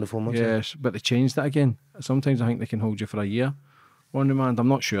 yeah, just under 4 months. Yes, but they changed it again. Sometimes I think they can hold you for a year on remand. I'm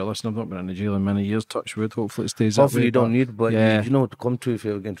not sure. Listen, I've not been in the jail in many years, touch wood. Hopefully it stays that way. Hopefully you don't need, but yeah. you know what to come to if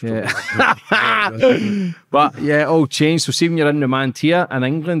you're against trouble. But yeah, all changed. So see when you're in remand here in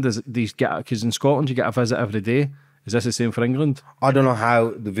England, because in Scotland you get a visit every day. Is this the same for England? I don't know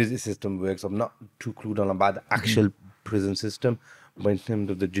how the visit system works. I'm not too clued on about the actual prison system. But in terms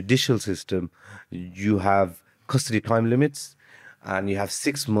of the judicial system, you have custody time limits, and you have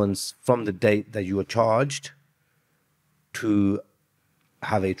 6 months from the date that you are charged to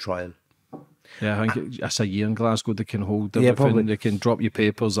have a trial. Yeah, I think it's a year in Glasgow. They can hold Yeah, everything. probably. They can drop your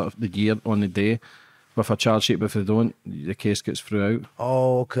papers the year on the day with a charge sheet, but if they don't, the case gets through out.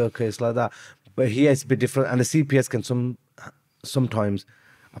 Oh, okay, it's like that. But here it's a bit different, and the CPS can sometimes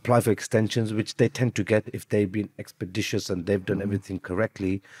apply for extensions, which they tend to get if they've been expeditious and they've done everything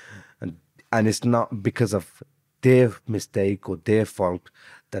correctly, and it's not because of their mistake or their fault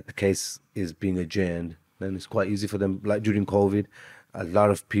that the case is being adjourned. Then it's quite easy for them. Like during COVID, a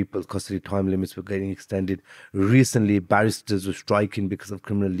lot of people's custody time limits were getting extended. Recently, barristers were striking because of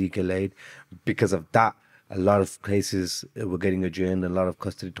criminal legal aid. Because of that, a lot of cases were getting adjourned, and a lot of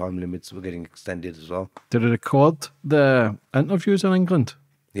custody time limits were getting extended as well. Did they record the interviews in England?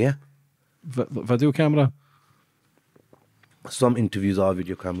 Yeah. Video camera? Some interviews are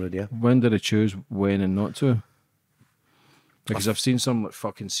video cameraed, yeah. When did they choose when and not to? Because I've seen some like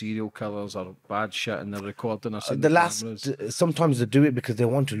fucking serial killers or bad shit and they're recording. Sometimes they do it because they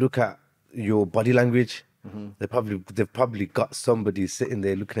want to look at your body language. They've probably got somebody sitting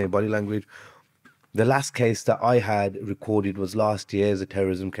there looking at your body language. The last case that I had recorded was last year as a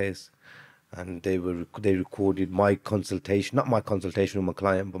terrorism case, and they recorded my consultation, not my consultation with my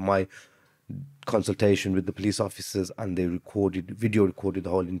client, but my consultation with the police officers, and they video recorded the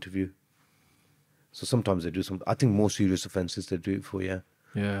whole interview. So sometimes they do some. I think more serious offences they do it for, yeah.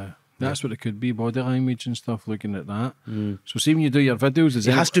 Yeah, that's what it could be, body language and stuff, looking at that. So see when you do your videos,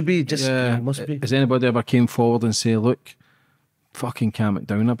 It has to be, just, it must be. Has anybody ever came forward and say, look, fucking calm it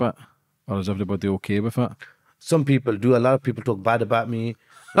down a bit? Or is everybody okay with it? Some people do. A lot of people talk bad about me.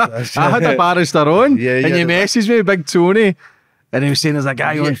 I had a barrister on, and he messaged me, Big Tony, and he was saying there's a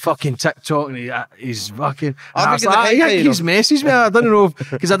guy on fucking TikTok, and he's fucking. I was like, he's messaged me. I don't know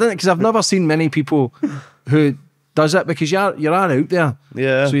because I've never seen many people who does it, because you're out there.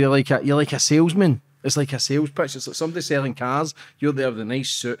 Yeah. So you're like a salesman. It's like a sales pitch. It's like somebody selling cars. You're there with the nice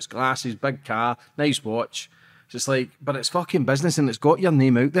suits, glasses, big car, nice watch. It's just like, but it's fucking business and it's got your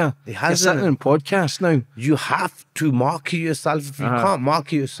name out there. You're sitting on podcasts now. You have to market yourself. If you can't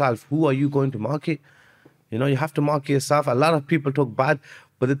market yourself, who are you going to market? You know, you have to market yourself. A lot of people talk bad,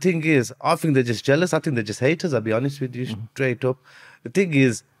 but the thing is, I think they're just jealous. I think they're just haters, I'll be honest with you, straight up. The thing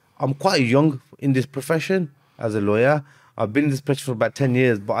is, I'm quite young in this profession as a lawyer. I've been in this profession for about 10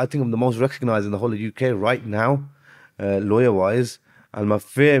 years, but I think I'm the most recognized in the whole of UK right now, lawyer-wise. And my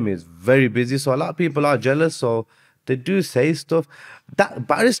firm is very busy, so a lot of people are jealous, so they do say stuff. That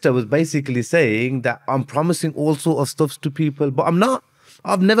barrister was basically saying that I'm promising all sort of stuff to people, but I'm not.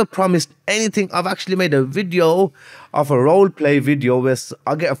 I've never promised anything. I've actually made a video of a role play video where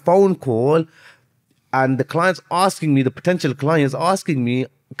I get a phone call and the client's asking me, the potential client's asking me,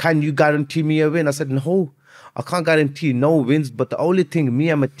 can you guarantee me a win? I said, no, I can't guarantee no wins, but the only thing me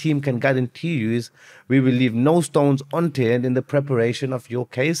and my team can guarantee you is we will leave no stones unturned in the preparation of your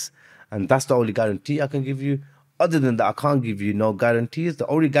case. And that's the only guarantee I can give you. Other than that, I can't give you no guarantees. The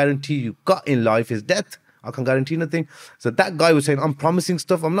only guarantee you got in life is death. I can't guarantee nothing. So that guy was saying, I'm promising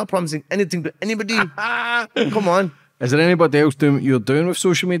stuff. I'm not promising anything to anybody. Come on. Is there anybody else doing what you're doing with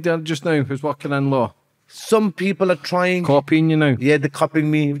social media just now who's working in law? Some people are trying. Copying you now? Yeah, they're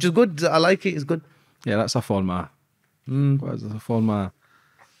copying me, which is good. I like it. It's good. Yeah, that's a form of... What is it? A form of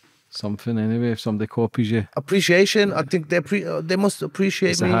something anyway, if somebody copies you. Appreciation. I think they must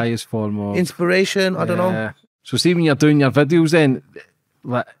appreciate it's me. It's the highest form of... Inspiration. I don't know. So see, when you're doing your videos then,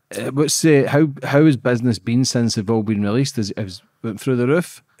 like, what's how has business been since they've all been released? Has it went through the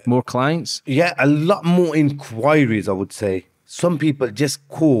roof? More clients? Yeah, a lot more inquiries, I would say. Some people just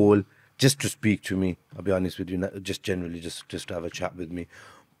call just to speak to me, I'll be honest with you, not just generally just to have a chat with me.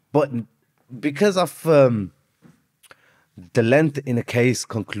 But because of the length in a case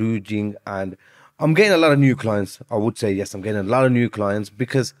concluding, and I'm getting a lot of new clients, I would say, yes, I'm getting a lot of new clients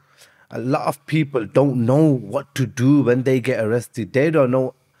because a lot of people don't know what to do when they get arrested. They don't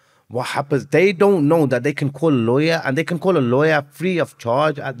know what happens. They don't know that they can call a lawyer, and they can call a lawyer free of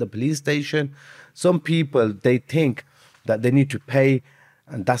charge at the police station. Some people, they think that they need to pay,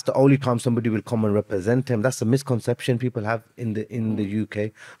 and that's the only time somebody will come and represent them. That's a misconception people have in the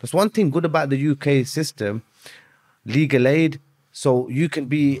UK. There's one thing good about the UK system, legal aid. So you can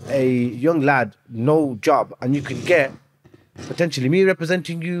be a young lad, no job, and you can get potentially me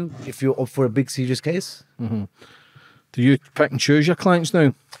representing you if you're up for a big serious case. Do you pick and choose your clients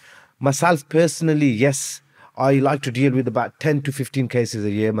now? Myself personally, yes. I like to deal with about 10 to 15 cases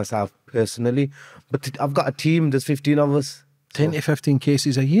a year myself personally. But I've got a team, there's 15 of us. 10 to 15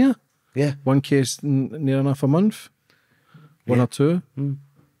 cases a year? Yeah. One case near enough a month? One or two?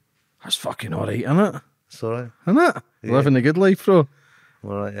 That's fucking alright, isn't it? It's alright. Isn't it? Yeah. Living the good life, bro.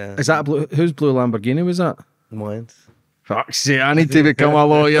 Alright, yeah. Is that whose blue Lamborghini was that? Mine. Fuck's sake, I need to become a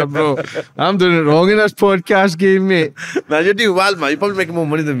lawyer, bro. I'm doing it wrong in this podcast game, mate. Man, you're doing well, man. You're probably making more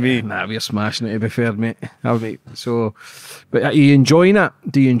money than me. Nah, we're smashing it, to be fair, mate. So, but are you enjoying it?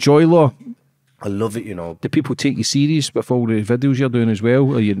 Do you enjoy law? I love it, you know. Do people take you serious with all the videos you're doing as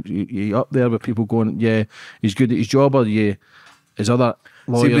well? Are you up there with people going, yeah, he's good at his job, or is other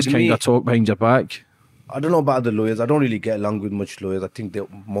lawyers kind of talk behind your back? I don't know about other lawyers. I don't really get along with much lawyers. I think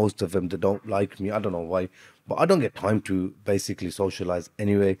most of them, they don't like me. I don't know why. But I don't get time to basically socialize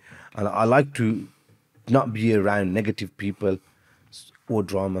anyway. And I like to not be around negative people or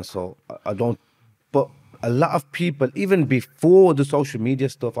drama. So I don't. But a lot of people, even before the social media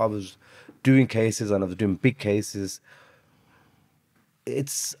stuff, I was doing cases and I was doing big cases.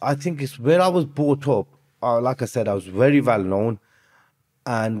 I think it's where I was brought up. Like I said, I was very well known.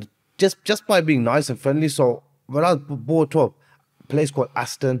 And just by being nice and friendly. So when I was brought up, a place called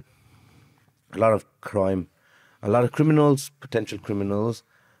Aston, a lot of crime, a lot of criminals, potential criminals.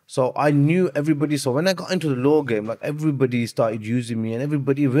 So I knew everybody. So when I got into the law game, like everybody started using me, and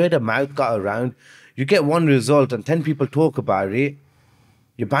everybody, word of mouth got around. You get one result and 10 people talk about it.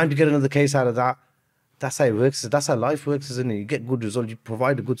 You're bound to get another case out of that. That's how it works. That's how life works, isn't it? You get good results. You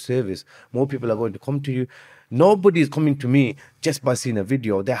provide a good service. More people are going to come to you. Nobody is coming to me just by seeing a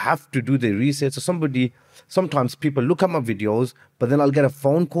video. They have to do their research. So sometimes people look at my videos, but then I'll get a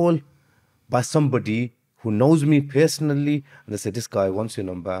phone call by somebody who knows me personally, and they say, this guy wants your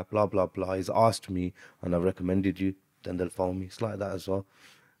number, blah, blah, blah. He's asked me, and I've recommended you. Then they'll phone me. It's like that as well.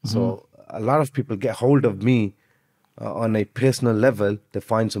 So a lot of people get hold of me on a personal level. They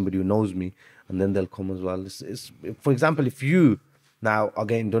find somebody who knows me, and then they'll come as well. For example, if you now are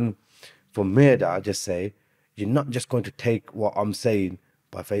getting done for murder, I just say, you're not just going to take what I'm saying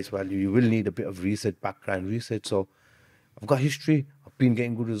by face value. You will need a bit of research, background research. So I've got history. I've been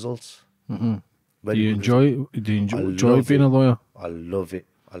getting good results. Do you enjoy being a lawyer? I love it.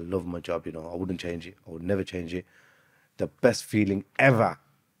 I love my job, you know. I wouldn't change it. I would never change it. The best feeling ever,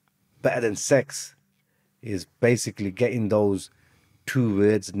 better than sex, is basically getting those 2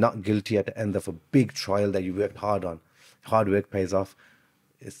 words, not guilty, at the end of a big trial that you worked hard on. Hard work pays off.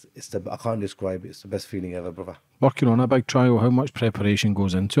 I can't describe it. It's the best feeling ever, brother. Working on a big trial, how much preparation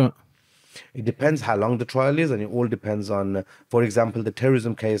goes into it? It depends how long the trial is, and it all depends on, for example, the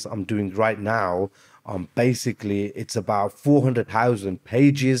terrorism case I'm doing right now. Basically, it's about 400,000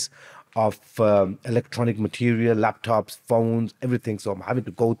 pages of electronic material, laptops, phones, everything. So I'm having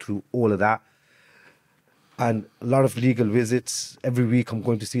to go through all of that. And a lot of legal visits. Every week I'm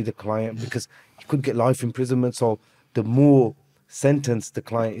going to see the client because he could get life imprisonment. So the more sentence the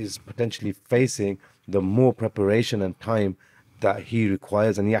client is potentially facing, the more preparation and time that he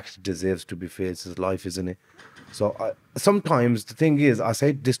requires, and he actually deserves, to be fair. It's his life, isn't it? So sometimes the thing is, I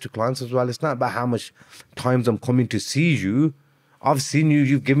say this to clients as well, it's not about how much times I'm coming to see you. I've seen you,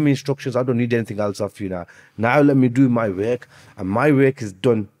 you've given me instructions, I don't need anything else off you now. Now let me do my work, and my work is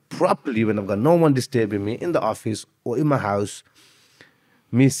done properly when I've got no one disturbing me in the office or in my house.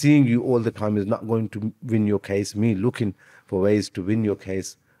 Me seeing you all the time is not going to win your case. Me looking for ways to win your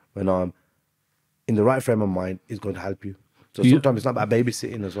case when I'm in the right frame of mind is going to help you. So sometimes it's not about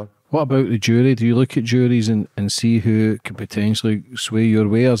babysitting as well. What about the jury? Do you look at juries and see who could potentially sway your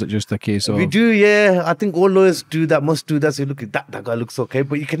way, or is it just a case of... We do, yeah. I think all lawyers do that, must do that. So you look at that guy looks okay.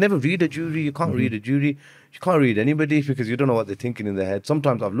 But you can never read a jury. You can't read a jury. You can't read anybody because you don't know what they're thinking in their head.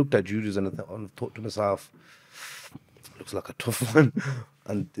 Sometimes I've looked at juries and I've thought to myself, looks like a tough one.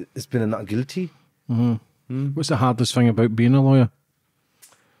 And it's been a not guilty. What's the hardest thing about being a lawyer?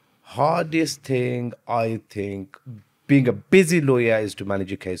 Hardest thing, I think, being a busy lawyer is to manage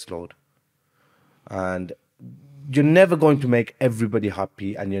your caseload. And you're never going to make everybody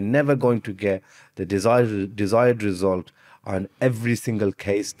happy, and you're never going to get the desired result on every single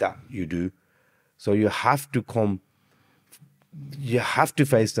case that you do. So you have to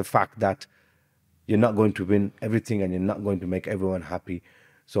face the fact that you're not going to win everything and you're not going to make everyone happy.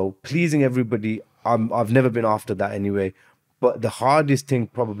 So pleasing everybody, I've never been after that anyway. But the hardest thing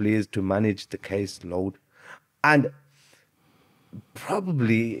probably is to manage the caseload. And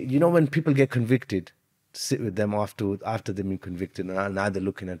probably, you know, when people get convicted, sit with them after they've been convicted, and now they're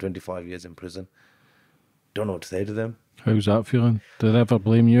looking at 25 years in prison. Don't know what to say to them. How's that feeling? Do they ever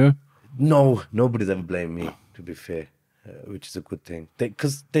blame you? No, nobody's ever blamed me, to be fair, which is a good thing.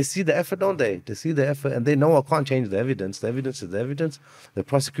 Because they see the effort, don't they? They see the effort, and they know I can't change the evidence. The evidence is the evidence. The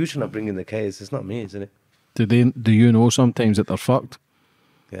prosecution are bringing the case. It's not me, isn't it? Do you know sometimes that they're fucked?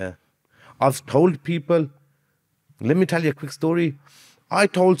 Yeah. I've told people, let me tell you a quick story. I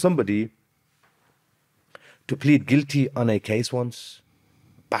told somebody to plead guilty on a case once,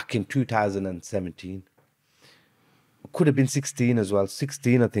 back in 2017. Could have been 16 as well.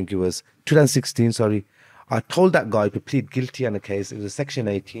 16, I think it was. 2016, sorry. I told that guy to plead guilty on a case. It was a Section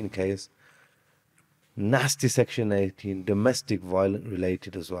 18 case. Nasty Section 18, domestic violence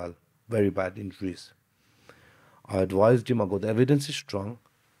related as well. Very bad injuries. I advised him, the evidence is strong.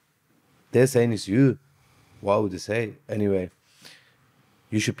 They're saying it's you. What would they say? Anyway,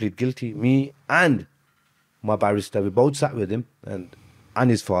 you should plead guilty. Me and my barrister, we both sat with him and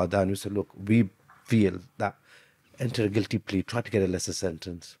his father, and we said, look, we feel that enter a guilty plea, try to get a lesser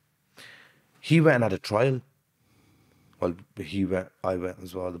sentence. He went and had a trial. Well, he went, I went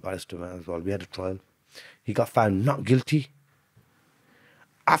as well, the barrister went as well. We had a trial. He got found not guilty.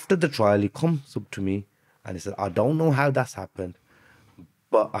 After the trial, he comes up to me and he said, I don't know how that's happened,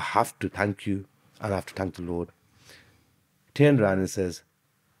 but I have to thank you and I have to thank the Lord. He turned around and says,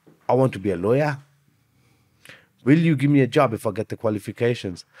 I want to be a lawyer. Will you give me a job if I get the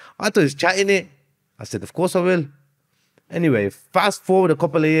qualifications? I thought he was chatting it. I said, of course I will. Anyway, fast forward a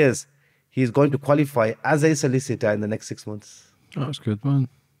couple of years, he's going to qualify as a solicitor in the next 6 months. That's good, man.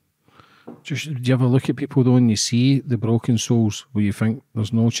 Do you ever look at people though and you see the broken souls where you think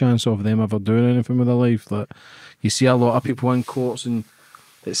there's no chance of them ever doing anything with their life? That you see a lot of people in courts and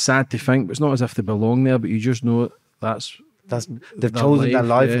it's sad to think, but it's not as if they belong there, but you just know they've chosen that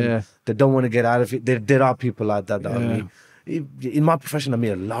life, and they don't want to get out of it. There are people like that. In my profession, I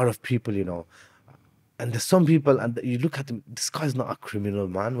meet a lot of people, you know, and there's some people, and you look at them, this guy's not a criminal,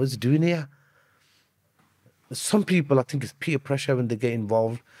 man. What's he doing here? Some people, I think it's peer pressure when they get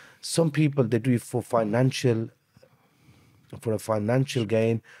involved. Some people, they do it for a financial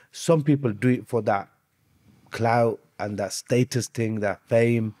gain. Some people do it for that clout and that status thing, that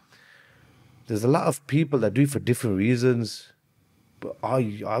fame. There's a lot of people that do it for different reasons, but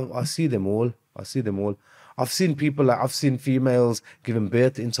I see them all. I see them all. I've seen people, I've seen females giving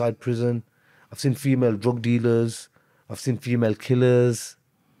birth inside prison. I've seen female drug dealers. I've seen female killers.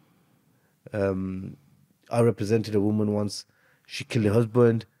 I represented a woman once. She killed her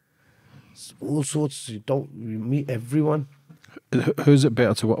husband. All sorts. You meet everyone. Who's it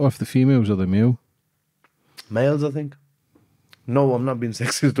better to work with, the females or the male? Males, I think. No, I'm not being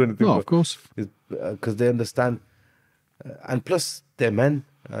sexist or anything. No, of course. Because they understand. And plus, they're men.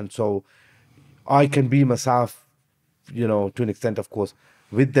 And so I can be myself, you know, to an extent, of course,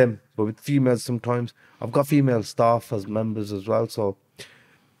 with them. But with females sometimes. I've got female staff as members as well. So,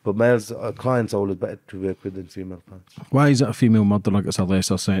 but males, clients are always better to work with than female clients. Why is it a female murderer gets a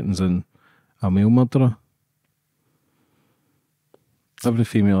lesser sentence than a male murderer? Every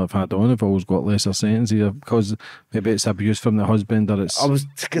female I've had on have always got lesser sentences, either because maybe it's abuse from the husband or it's... so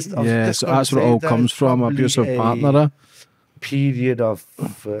that's where it all comes from, abusive partner. Period of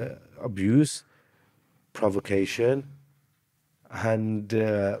abuse, provocation, and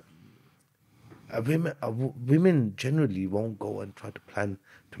women generally won't go and try to plan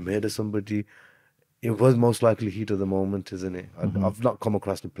to murder somebody. It was most likely heat of the moment, isn't it? I've not come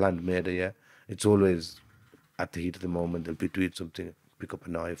across a planned murder yet. It's always at the heat of the moment. They'll be doing something, pick up a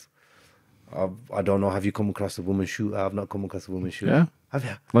knife. I don't know. Have you come across a woman shooter? I've not come across a woman shooter. Yeah. Have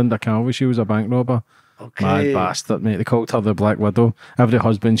you? Linda Calvey, she was a bank robber. Okay. Mad bastard, mate. They called her the Black Widow. Every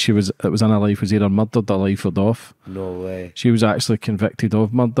husband that was in her life was either murdered or lifered off. No way. She was actually convicted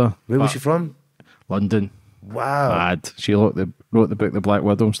of murder. Where was she from? London. Wow. Mad. She wrote the book The Black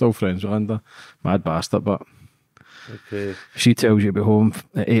Widow. I'm still friends with Linda. Mad bastard, but... Okay. She tells you to be home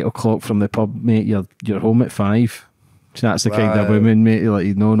at 8 o'clock from the pub, mate. You're home at 5. So that's the kind of women, mate. Like,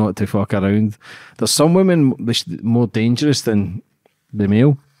 you know not to fuck around. There's some women more dangerous than the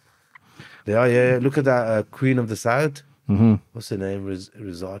male. They are, yeah. Look at that Queen of the South. Mm-hmm. What's her name?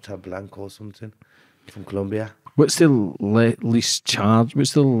 Risata Blanco or something from Colombia. What's the least charge?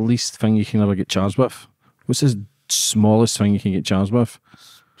 What's the least thing you can ever get charged with? What's the smallest thing you can get charged with?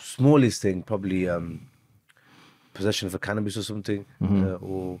 Smallest thing, probably possession of a cannabis or something,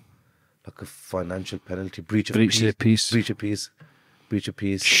 or like a financial penalty, breach of peace.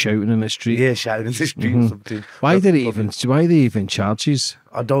 Shouting in the street. Yeah, shouting in the street or something. Why they even charges?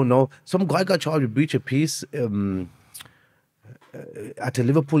 I don't know. Some guy got charged with breach of peace at a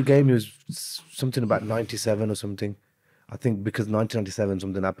Liverpool game. He was something about 97 or something. I think because 1997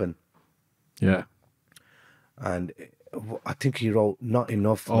 something happened. Yeah. And I think he wrote not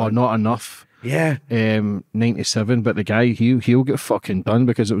enough. Oh, not enough. Yeah. 97, but the guy, he'll get fucking done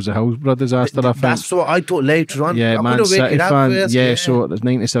because it was a Hillsborough disaster, I think. That's what I thought later on. Yeah, Man City fan. Yeah, so there's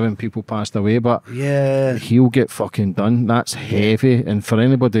 97 people passed away, but he'll get fucking done. That's heavy. And for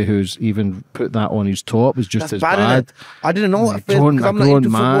anybody who's even put that on his top, is just as bad. I didn't know that. A grown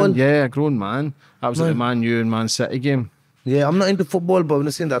man. Yeah, a grown man. That was at the Man U and Man City game. Yeah, I'm not into football, but when I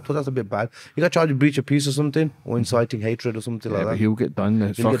seen that, I thought that's a bit bad. He got charged with breach of peace or something, or inciting hatred or something like that. But he'll get done.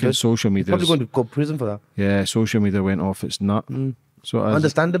 It's fucking social media. Probably going to go to prison for that. Yeah, social media went off its nut. So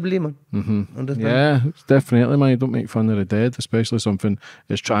understandably, man. Yeah, definitely, man. You don't make fun of the dead, especially something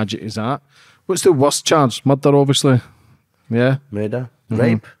as tragic as that. What's the worst charge? Murder, obviously. Yeah. Murder.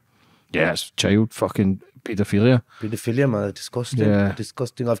 Rape. Yes, child fucking paedophilia. Paedophilia, man. Disgusting. Yeah.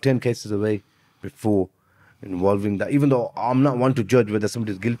 Disgusting. I've taken cases away before involving that, even though I'm not one to judge whether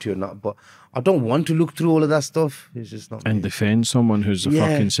somebody's guilty or not, but I don't want to look through all of that stuff. It's just not and defend someone who's a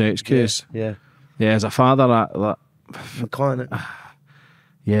fucking sex case. Yeah. As a father, I can't.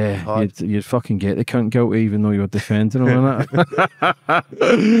 Yeah, you'd fucking get the cunt guilty even though you're defending him,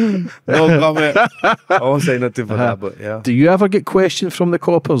 innit? No comment. I won't say nothing for that, but yeah. Do you ever get questions from the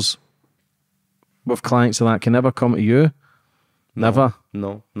coppers with clients and that can never come to you? Never?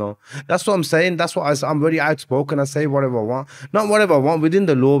 No. That's what I'm saying. That's what I'm very outspoken. I say whatever I want. Not whatever I want, within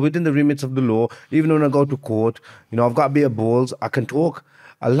the law, within the remits of the law. Even when I go to court, I've got a bit of balls. I can talk.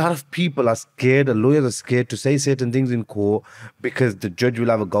 A lot of people are scared, the lawyers are scared to say certain things in court because the judge will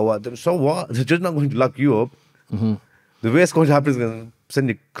have a go at them. So what? The judge is not going to lock you up. The worst going to happen is going to send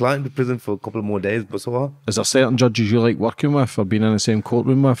your client to prison for a couple more days, but so what? Is there certain judges you like working with or being in the same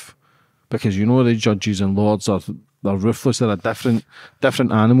courtroom with? Because the judges and lords they're ruthless. They're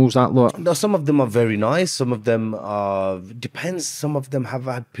different animals, that lot. No, some of them are very nice. Some of them depends. Some of them have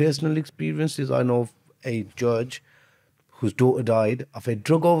had personal experiences. I know of a judge whose daughter died of a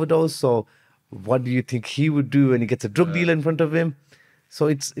drug overdose. So what do you think he would do when he gets a drug dealer in front of him? So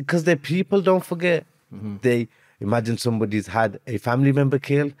it's because they're people, don't forget. They imagine somebody's had a family member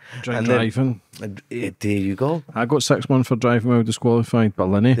killed. Driving. There you go. I got 6 months for driving while disqualified.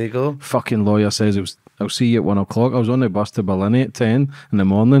 Ballini. There you go. Fucking lawyer says I'll see you at 1 o'clock. I was on the bus to Ballini at 10 in the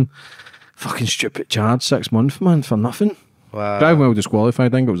morning. Fucking stupid charge. 6 months, man, for nothing. Wow. Driving while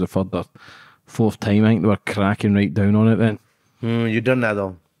disqualified. I think it was the fourth time. I think they were cracking right down on it then. You done that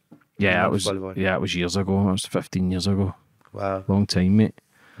though? Yeah, it was years ago. It was 15 years ago. Wow. Long time, mate.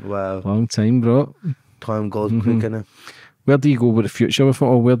 Wow. Long time, bro. Time goes quick, innit? Where do you go with the future with it,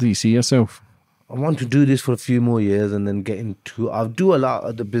 or where do you see yourself? I want to do this for a few more years and then get into... I'll do a lot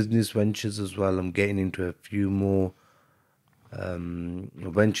of the business ventures as well. I'm getting into a few more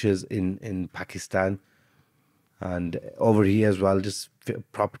ventures in Pakistan and over here as well, just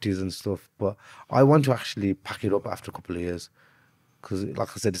properties and stuff. But I want to actually pack it up after a couple of years because, like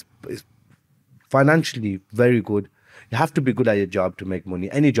I said, it's financially very good. You have to be good at your job to make money.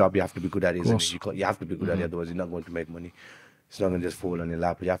 Any job, you have to be good at it, isn't it? You have to be good at it, otherwise you're not going to make money. It's not going to just fall on your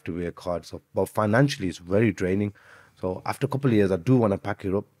lap. You have to work hard. So, but financially, it's very draining. So after a couple of years, I do want to pack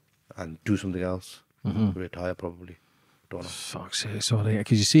it up and do something else. Retire probably. Don't know. Fuck's sake, sorry.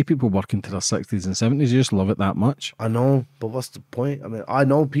 Because you see people working to their 60s and 70s, you just love it that much. I know, but what's the point? I mean, I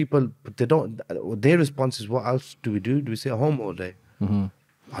know people, but they don't. Their response is, what else do we do? Do we stay at home all day?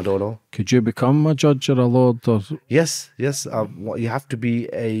 I don't know. Could you become a judge or a lord? Or? Yes. You have to be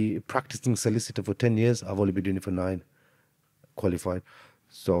a practicing solicitor for 10 years. I've only been doing it for 9. Qualified.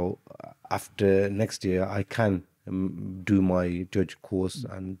 So after next year, I can do my judge course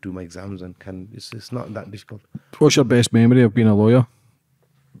and do my exams and it's not that difficult. What's your best memory of being a lawyer?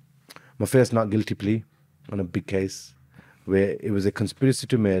 My first not guilty plea on a big case where it was a conspiracy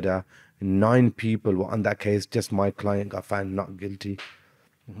to murder. 9 people were on that case. Just my client got found not guilty.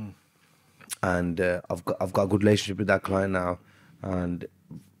 And I've got a good relationship with that client now, and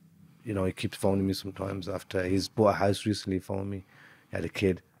you know, he keeps phoning me sometimes after he's bought a house recently. He phoned me. He had a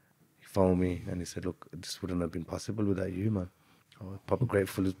kid. He phoned me and he said, look, this wouldn't have been possible without you, man. I'm proper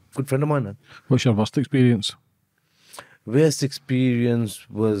grateful. He's a good friend of mine, man. What's your worst experience? Worst experience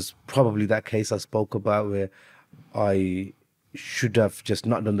was probably that case I spoke about where I should have just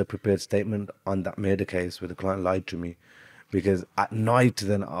not done the prepared statement on that murder case where the client lied to me. Because at night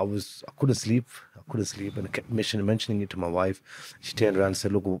then I couldn't sleep. And I kept mentioning it to my wife. She turned around and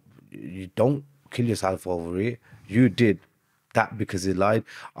said, look, you don't kill yourself over it. You did that because he lied.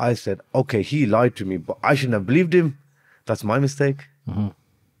 I said, okay, he lied to me, but I shouldn't have believed him. That's my mistake.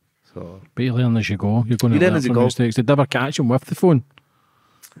 So, but you learn as you go. You're going to learn from mistakes. Did they ever catch him with the phone?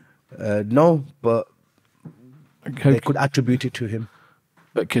 No, but they could attribute it to him.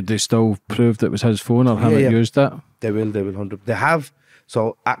 But could they still prove that it was his phone or him that used it? They will 100%. They have.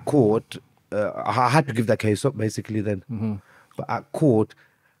 So at court, I had to give that case up basically then. But at court,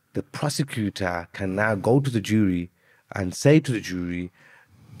 the prosecutor can now go to the jury and say to the jury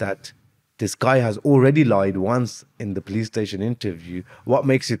that this guy has already lied once in the police station interview. What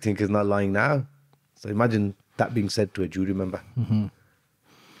makes you think he's not lying now? So imagine that being said to a jury member.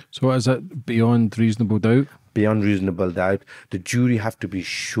 So what is it, beyond reasonable doubt? Beyond reasonable doubt. The jury have to be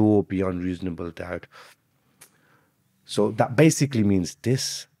sure beyond reasonable doubt. So that basically means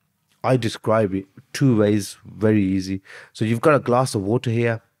this. I describe it 2 ways, very easy. So you've got a glass of water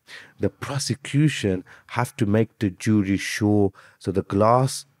here. The prosecution have to make the jury sure. So the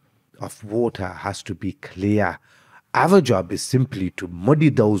glass of water has to be clear. Our job is simply to muddy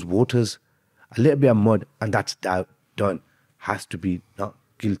those waters, a little bit of mud, and that's done. Has to be not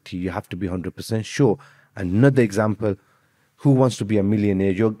guilty. You have to be 100% sure. Another example, who wants to be a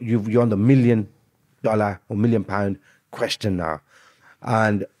millionaire? You're on the $1 million or £1 million question now.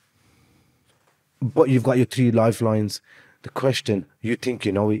 But you've got your 3 lifelines. The question, you think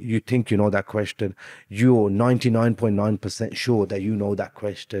you know it. You think you know that question. You're 99.9% sure that you know that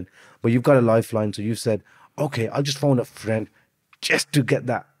question. But you've got a lifeline, so you've said, okay, I'll just phone a friend just to get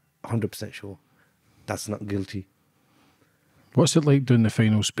that 100% sure. That's not guilty. What's it like doing the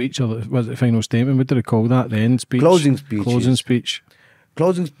final speech, or was it the final statement? What do they call that? The end speech? Closing speech. Closing speech.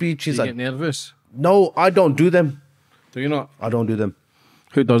 Closing speeches. Do you get nervous? No, I don't do them. Do you not? I don't do them.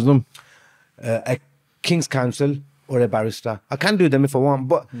 Who does them? A King's Counsel or a barrister. I can do them if I want,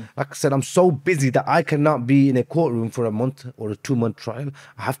 but like I said, I'm so busy that I cannot be in a courtroom for a month or a 2-month trial.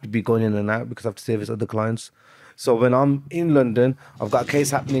 I have to be going in and out because I have to service other clients. So when I'm in London, I've got a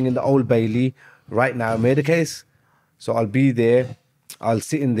case happening in the Old Bailey right now, murder case. So I'll be there. I'll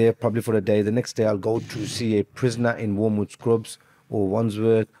sit in there probably for a day. The next day I'll go to see a prisoner in Wormwood Scrubs or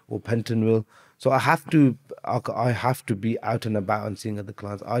Wandsworth or Pentonville. So I have to be out and about and seeing other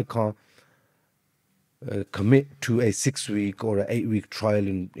clients. I can't commit to a 6-week or an 8-week trial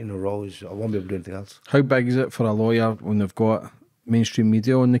in a row. I won't be able to do anything else. How big is it for a lawyer when they've got mainstream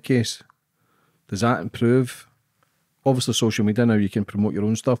media on the case? Does that improve? Obviously, social media now, you can promote your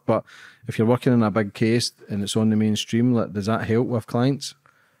own stuff, but if you're working in a big case and it's on the mainstream, like, does that help with clients?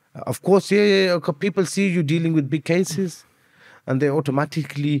 Of course, yeah. People see you dealing with big cases and they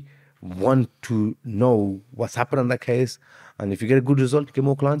automatically want to know what's happened on that case. And if you get a good result, you get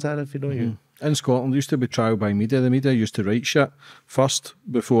more clients out of it, don't you? In Scotland, used to be trial by media. The media used to write shit first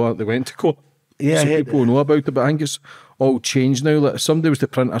before they went to court. Yeah, so people know about it, but I think it's all changed now. Like if somebody was to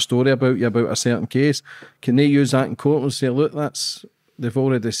print a story about you about a certain case, can they use that in court and say, look, they've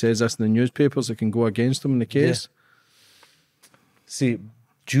already said this in the newspapers, it can go against them in the case? Yeah. See,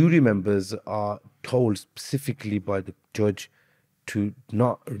 jury members are told specifically by the judge to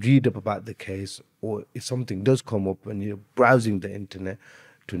not read up about the case, or if something does come up and you're browsing the internet,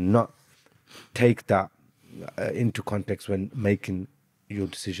 to not take that into context when making your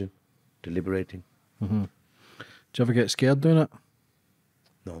decision, deliberating. Do you ever get scared doing it?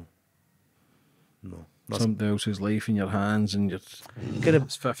 No. Somebody else's life in your hands and it's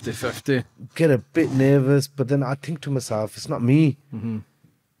 50-50. Get a bit nervous, but then I think to myself, it's not me.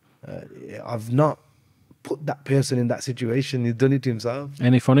 I've not put that person in that situation. He's done it himself.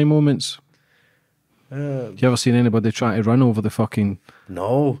 Any funny moments? You ever seen anybody try to run over the fucking...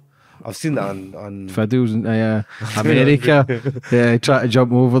 No. I've seen that on videos in America. Yeah, try to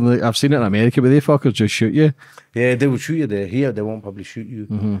jump over. I've seen it in America, but they fuckers just shoot you. Yeah, they will shoot you there. Here, they won't probably shoot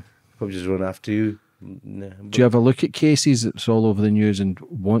you. Probably just run after you. Nah, do you ever look at cases that's all over the news and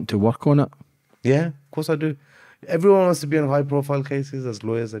want to work on it? Yeah, of course I do. Everyone wants to be on high-profile cases as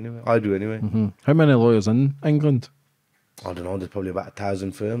lawyers anyway. I do anyway. How many lawyers in England? I don't know. There's probably about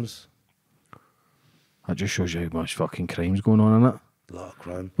 1,000 firms. That just shows you how much fucking crime's going on in it. A lot of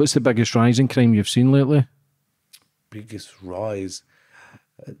crime. What's the biggest rise in crime you've seen lately? Biggest rise?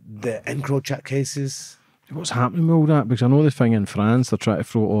 The EncroChat cases. What's happening with all that? Because I know the thing in France, they're trying to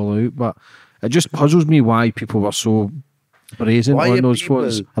throw it all out, but it just puzzles me why people were so brazen on those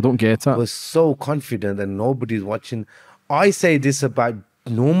phones. I don't get it. We're so confident that nobody's watching. I say this about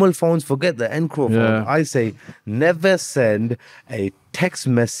normal phones, forget the Encro phone. I say never send a text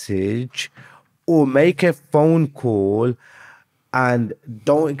message or make a phone call and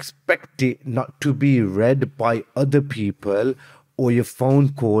don't expect it not to be read by other people or your phone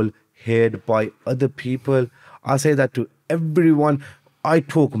call heard by other people. I say that to everyone. I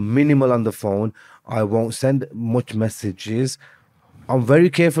talk minimal on the phone. I won't send much messages. I'm very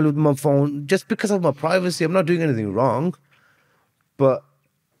careful with my phone just because of my privacy. I'm not doing anything wrong. But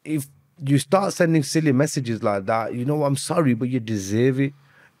if you start sending silly messages like that, you know, I'm sorry, but you deserve it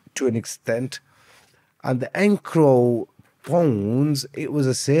to an extent. And the Encro phones, it was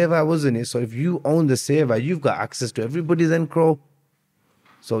a server, wasn't it? So if you own the server, you've got access to everybody's Encro.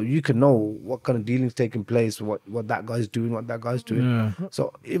 So you can know what kind of dealings taking place, what that guy's doing, what that guy's doing.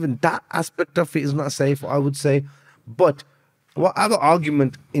 So even that aspect of it is not safe, I would say. But what other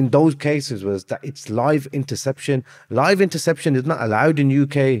argument in those cases was that it's live interception. Live interception is not allowed in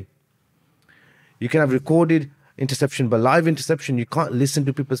UK. You can have recorded interception, but live interception, you can't listen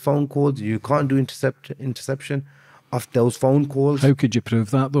to people's phone calls. You can't do interception of those phone calls. How could you prove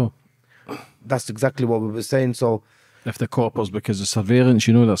that though? That's exactly what we were saying. So if the coppers, because of surveillance,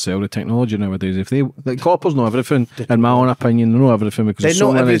 you know, that's all the technology nowadays. If the coppers know everything, in my own opinion, they know everything because they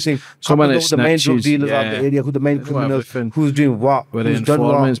know everything. So many the main drug dealers of the area, who the main criminals, who's doing what, who's done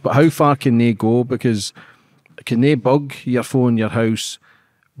what. But how far can they go? Because can they bug your phone, your house,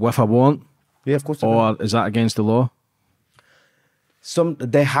 with a warrant? Yeah, of course. Or is that against the law?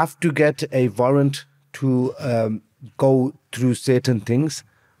 They have to get a warrant to go through certain things.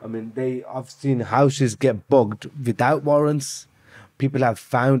 I mean, I've seen houses get bugged without warrants. People have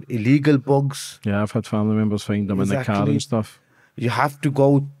found illegal bugs. Yeah, I've had family members find them in the car and stuff. You have to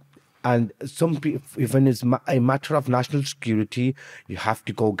go, and some people, even it's a matter of national security, you have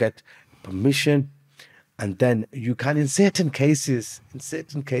to go get permission, and then you can in certain cases.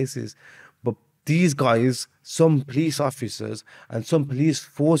 But these guys, some police officers and some police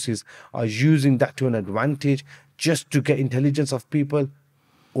forces are using that to an advantage just to get intelligence of people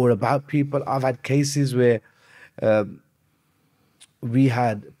or about people. I've had cases where we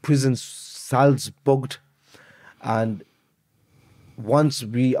had prison cells bugged, and once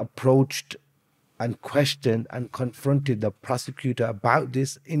we approached and questioned and confronted the prosecutor about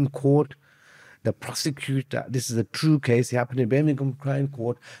this in court, the prosecutor, this is a true case, it happened in Birmingham Crown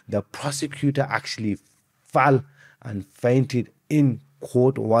Court, the prosecutor actually fell and fainted in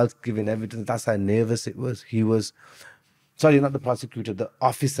court whilst giving evidence. That's how nervous it was. He was... Sorry, not the prosecutor, the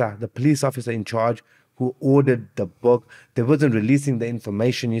officer, the police officer in charge who ordered the bug. They wasn't releasing the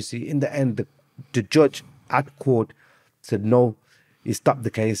information, you see. In the end, the judge at court said, no, he stopped the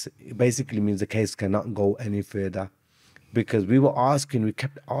case. It basically means the case cannot go any further. Because we were asking, we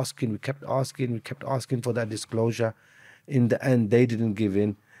kept asking for that disclosure. In the end, they didn't give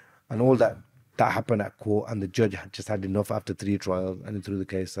in. And all that happened at court, and the judge just had enough after 3 trials and he threw the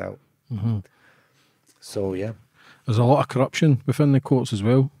case out. So, yeah. There's a lot of corruption within the courts as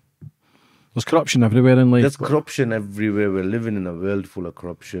well. There's corruption everywhere in life. There's corruption everywhere. We're living in a world full of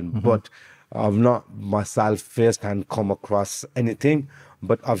corruption. But I've not myself firsthand come across anything.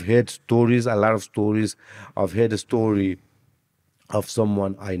 But I've heard stories, a lot of stories. I've heard a story of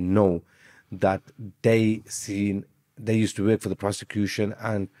someone I know that they used to work for the prosecution,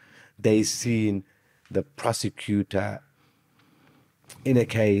 and they seen the prosecutor in a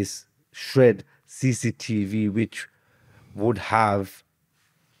case shred CCTV, which would have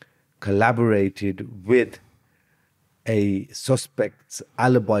collaborated with a suspect's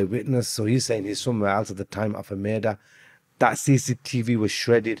alibi witness. So he's saying he's somewhere else at the time of a murder. That CCTV was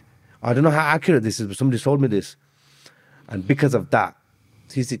shredded. I don't know how accurate this is, but somebody told me this. And because of that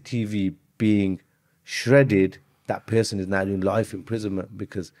CCTV being shredded, that person is now in life imprisonment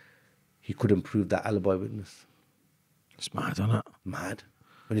because he couldn't prove that alibi witness. It's mad, isn't it? Mad.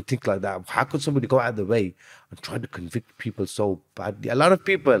 When you think like that, how could somebody go out of the way and try to convict people so badly? A lot of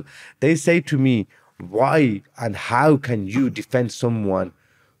people, they say to me, why and how can you defend someone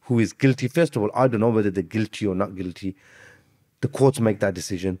who is guilty? First of all, I don't know whether they're guilty or not guilty. The courts make that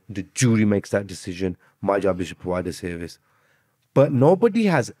decision. The jury makes that decision. My job is to provide a service. But nobody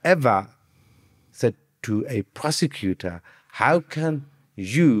has ever said to a prosecutor, how can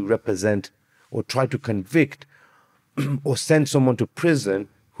you represent or try to convict or send someone to prison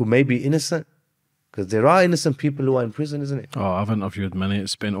who may be innocent? Because there are innocent people who are in prison, isn't it? Oh, I've interviewed many that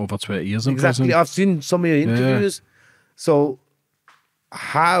spent over 20 years in Exactly. prison. I've seen some of your interviews. So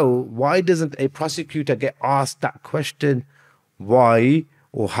why doesn't a prosecutor get asked that question? Why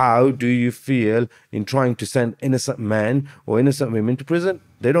or how do you feel in trying to send innocent men or innocent women to prison?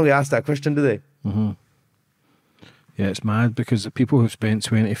 They don't get asked that question, do they? Yeah, it's mad because the people who've spent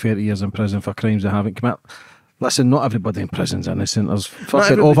 20, 30 years in prison for crimes they haven't committed. Listen, not everybody in prison's innocent. There's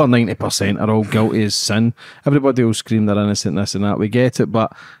fucking over 90% are all guilty as sin. Everybody will scream they're innocent, this and that. We get it,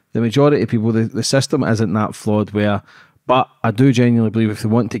 but the majority of people, the system isn't that flawed where... But I do genuinely believe if they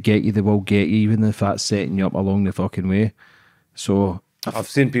want to get you, they will get you, even if that's setting you up along the fucking way. So... I've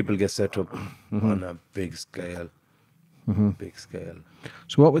seen people get set up on a big scale. Big scale.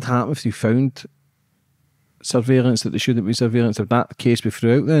 So what would happen if you found surveillance that there shouldn't be surveillance? If that case be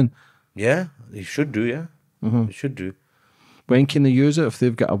throughout then? Yeah, you should do, yeah. You should do. When can they use it? If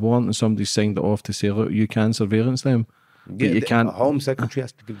they've got a warrant and somebody's signed it off to say, look, you can surveillance them. But you can't. The Home Secretary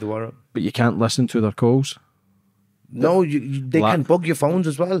has to give the warrant. But you can't listen to their calls. No, they can bug your phones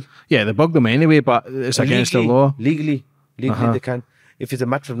as well. Yeah, they bug them anyway, but it's against the law. Legally they can. If it's a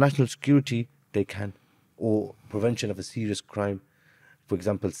matter of national security, they can. Or prevention of a serious crime. For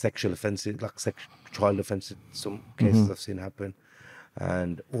example, sexual offences, like child offences, some cases I've seen happen.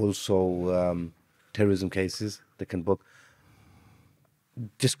 And also terrorism cases, they can book.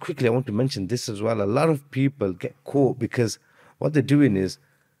 Just quickly, I want to mention this as well. A lot of people get caught because what they're doing is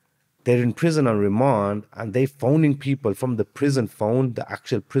they're in prison on remand and they're phoning people from the prison phone, the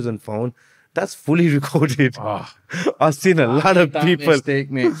actual prison phone. That's fully recorded. Oh, I've seen a lot of people. Mistake,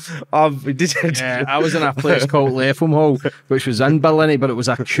 mate. I was in a place called Letham Hall, which was in Berlin, but it was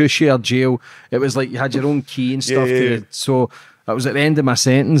a cushier jail. It was like you had your own key and stuff. So that was at the end of my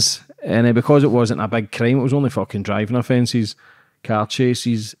sentence. And because it wasn't a big crime, it was only fucking driving offences, car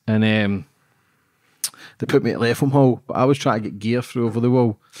chases, and they put me at Letham Hall. But I was trying to get gear through over the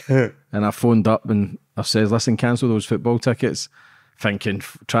wall. And I phoned up and I said, listen, cancel those football tickets. Thinking,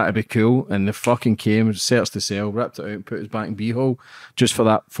 try to be cool, and they fucking came, searched the cell, ripped it out, and put us back in B-hole just for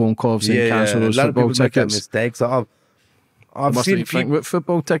that phone call of saying cancel those football tickets. Make that mistakes. I've seen think with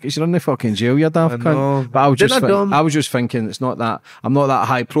football tickets, you're in the fucking jail, you daft cunt. But I was just thinking, it's not that I'm not that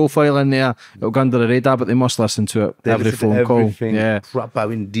high profile in there. It'll go under the radar, but they must listen to it every phone call. Yeah,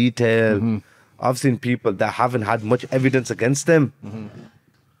 proper in detail. I've seen people that haven't had much evidence against them.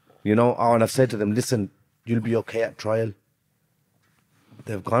 You know, and I've said to them, listen, you'll be okay at trial.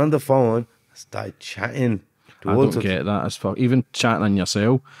 They've gone on the phone, started chatting. I don't get that as fuck. Even chatting on your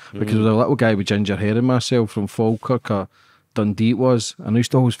cell, because there was a little guy with ginger hair in my cell from Falkirk or Dundee it was, and I used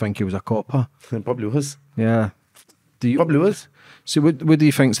to always think he was a copper. It probably was. Yeah. Probably was. So what do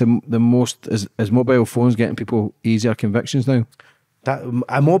you think's the most, is mobile phones getting people easier convictions now? That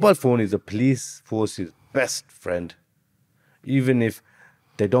a mobile phone is the police force's best friend. Even if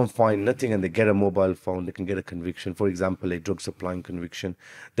they don't find nothing and they get a mobile phone, they can get a conviction. For example, a drug supplying conviction.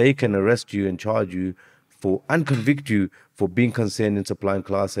 They can arrest you and charge you for, and convict you for being concerned in supplying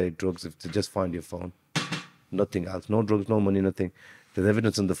Class A drugs if they just find your phone. Nothing else. No drugs, no money, nothing. There's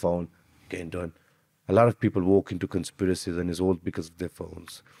evidence on the phone, getting done. A lot of people walk into conspiracies and it's all because of their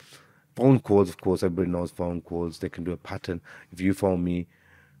phones. Phone calls, of course, everybody knows phone calls. They can do a pattern. If you phone me,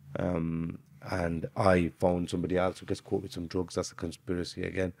 and I found somebody else who gets caught with some drugs. That's a conspiracy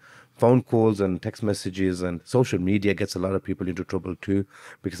again. Phone calls and text messages and social media gets a lot of people into trouble too,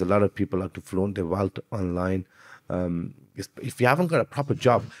 because a lot of people like to flaunt their wealth online. If you haven't got a proper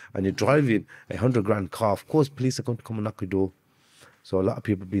job and you're driving a 100 grand car, of course police are going to come and knock your door. So a lot of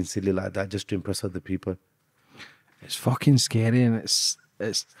people being silly like that just to impress other people. It's fucking scary, and it's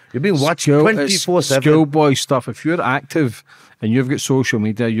you're being watched 24/7. Schoolboy stuff. If you're active and you've got social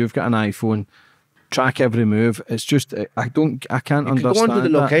media, you've got an iPhone, track every move. It's just I can't understand. You can go onto the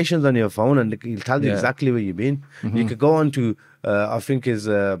locations on your phone and it'll tell you exactly where you've been. You could go onto I think is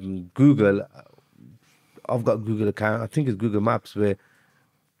Google. I've got a Google account. I think it's Google Maps, where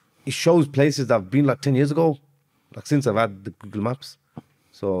it shows places that I've been like 10 years ago, like since I've had the Google Maps.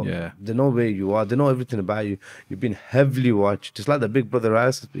 So they know where you are. They know everything about you. You've been heavily watched, just like the Big Brother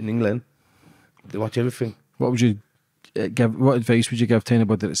house in England. They watch everything. What would you give? What advice would you give to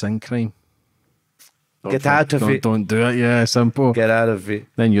anybody that's in crime? Get out of it. Don't do it. Yeah, simple. Get out of it.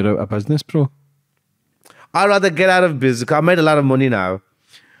 Then you're out of business, bro. I'd rather get out of business. I made a lot of money now,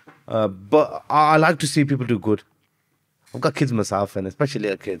 but I like to see people do good. I've got kids myself, and especially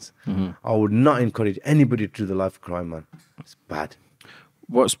little kids. I would not encourage anybody to do the life of crime, man. It's bad.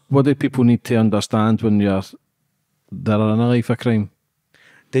 What do people need to understand when they're in a life of crime?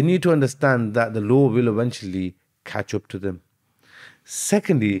 They need to understand that the law will eventually catch up to them.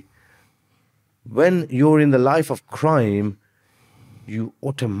 Secondly, when you're in the life of crime, you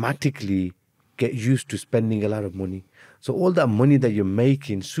automatically get used to spending a lot of money. So all that money that you're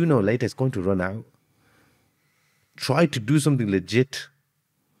making, sooner or later, is going to run out. Try to do something legit.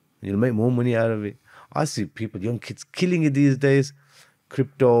 You'll make more money out of it. I see people, young kids, killing it these days.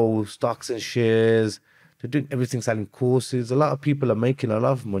 Crypto, stocks and shares. They're doing everything, selling courses. A lot of people are making a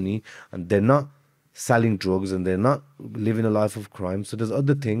lot of money and they're not selling drugs and they're not living a life of crime. So there's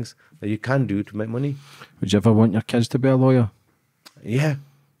other things that you can do to make money. Would you ever want your kids to be a lawyer? Yeah,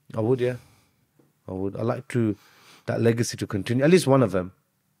 I would, yeah. I would. I like that legacy to continue. At least one of them.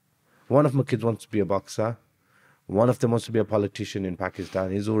 One of my kids wants to be a boxer. One of them wants to be a politician in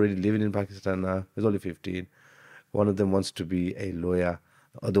Pakistan. He's already living in Pakistan now. He's only 15. One of them wants to be a lawyer.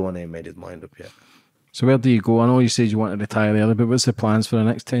 The other one ain't made his mind up yet. So where do you go? I know you said you want to retire early, but what's the plans for the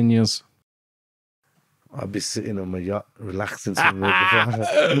next 10 years? I'll be sitting on my yacht, relaxing somewhere.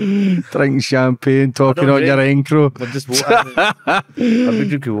 Drinking champagne, talking on your encro. But just water. I'll be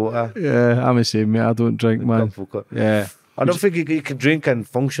drinking water. Yeah, I'm the same, mate. I don't drink, man. Yeah. I don't think you can drink and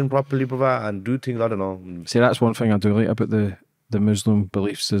function properly, brother, and do things. I don't know. See, that's one thing I do like about the Muslim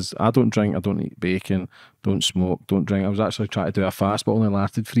beliefs is I don't drink, I don't eat bacon, don't smoke, don't drink. I was actually trying to do a fast, but only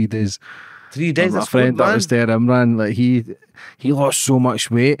lasted 3 days. 3 days. My friend that was there, Imran, like he lost so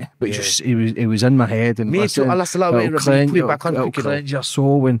much weight, but just it was in my head. And me too. I lost a lot of weight. It'll cleanse your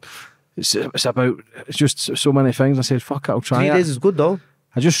soul, and it's just so many things. I said, fuck it, I'll try 3 it. days is good though.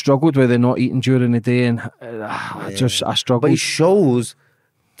 I just struggled with it not eating during the day, and I struggled. But it shows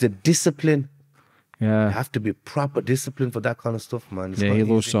the discipline. Yeah, you have to be proper discipline for that kind of stuff, man. It's he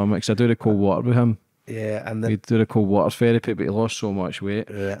lost so much. Cause I do the cold water with him. Yeah, and then we do the cold water therapy, but he lost so much weight.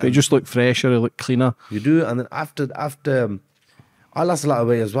 Yeah, but he just looked fresher, he looked cleaner. You do, and then after I lost a lot of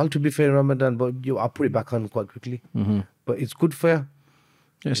weight as well, to be fair, in Ramadan, but I put it back on quite quickly. But it's good for you.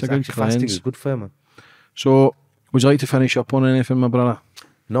 Yeah, it's a good cleanse. Fasting is good for you, man. So, would you like to finish up on anything, my brother?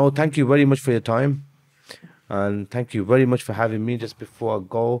 No, thank you very much for your time, and thank you very much for having me. Just before I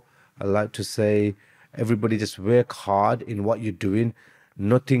go, I'd like to say, everybody just work hard in what you're doing.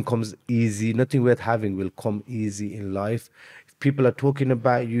 Nothing comes easy. Nothing worth having will come easy in life. If people are talking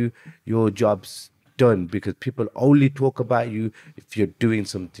about you, your job's done, because people only talk about you if you're doing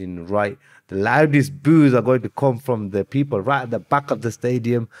something right. The loudest boos are going to come from the people right at the back of the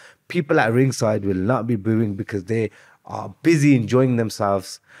stadium. People at ringside will not be booing because they are busy enjoying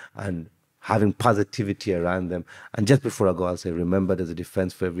themselves and having positivity around them. And just before I go, I'll say, remember, there's a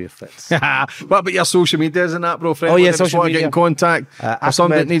defense for every offense. What about your social medias and that, bro? Friend, oh, yeah, social media. Get in contact. Or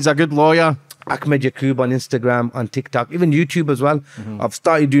somebody that needs a good lawyer. Akhmed Yakoob on Instagram, on TikTok, even YouTube as well. I've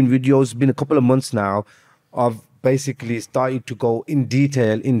started doing videos. It's been a couple of months now. I've basically started to go in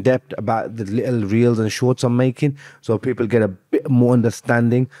detail, in depth about the little reels and shorts I'm making, so people get a bit more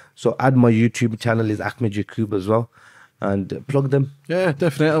understanding. So add my YouTube channel is Akhmed Yakoob as well, and plug them. Yeah,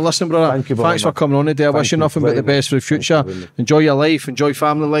 definitely. Listen, brother, thank you, brother, thanks for coming on today. I wish you nothing but the best for the future. Enjoy your life, enjoy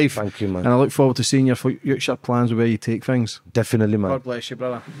family life. Thank you, man. And I look forward to seeing your future plans of where you take things. Definitely, man. God bless you,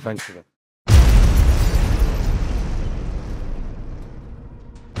 brother. Thank you, man.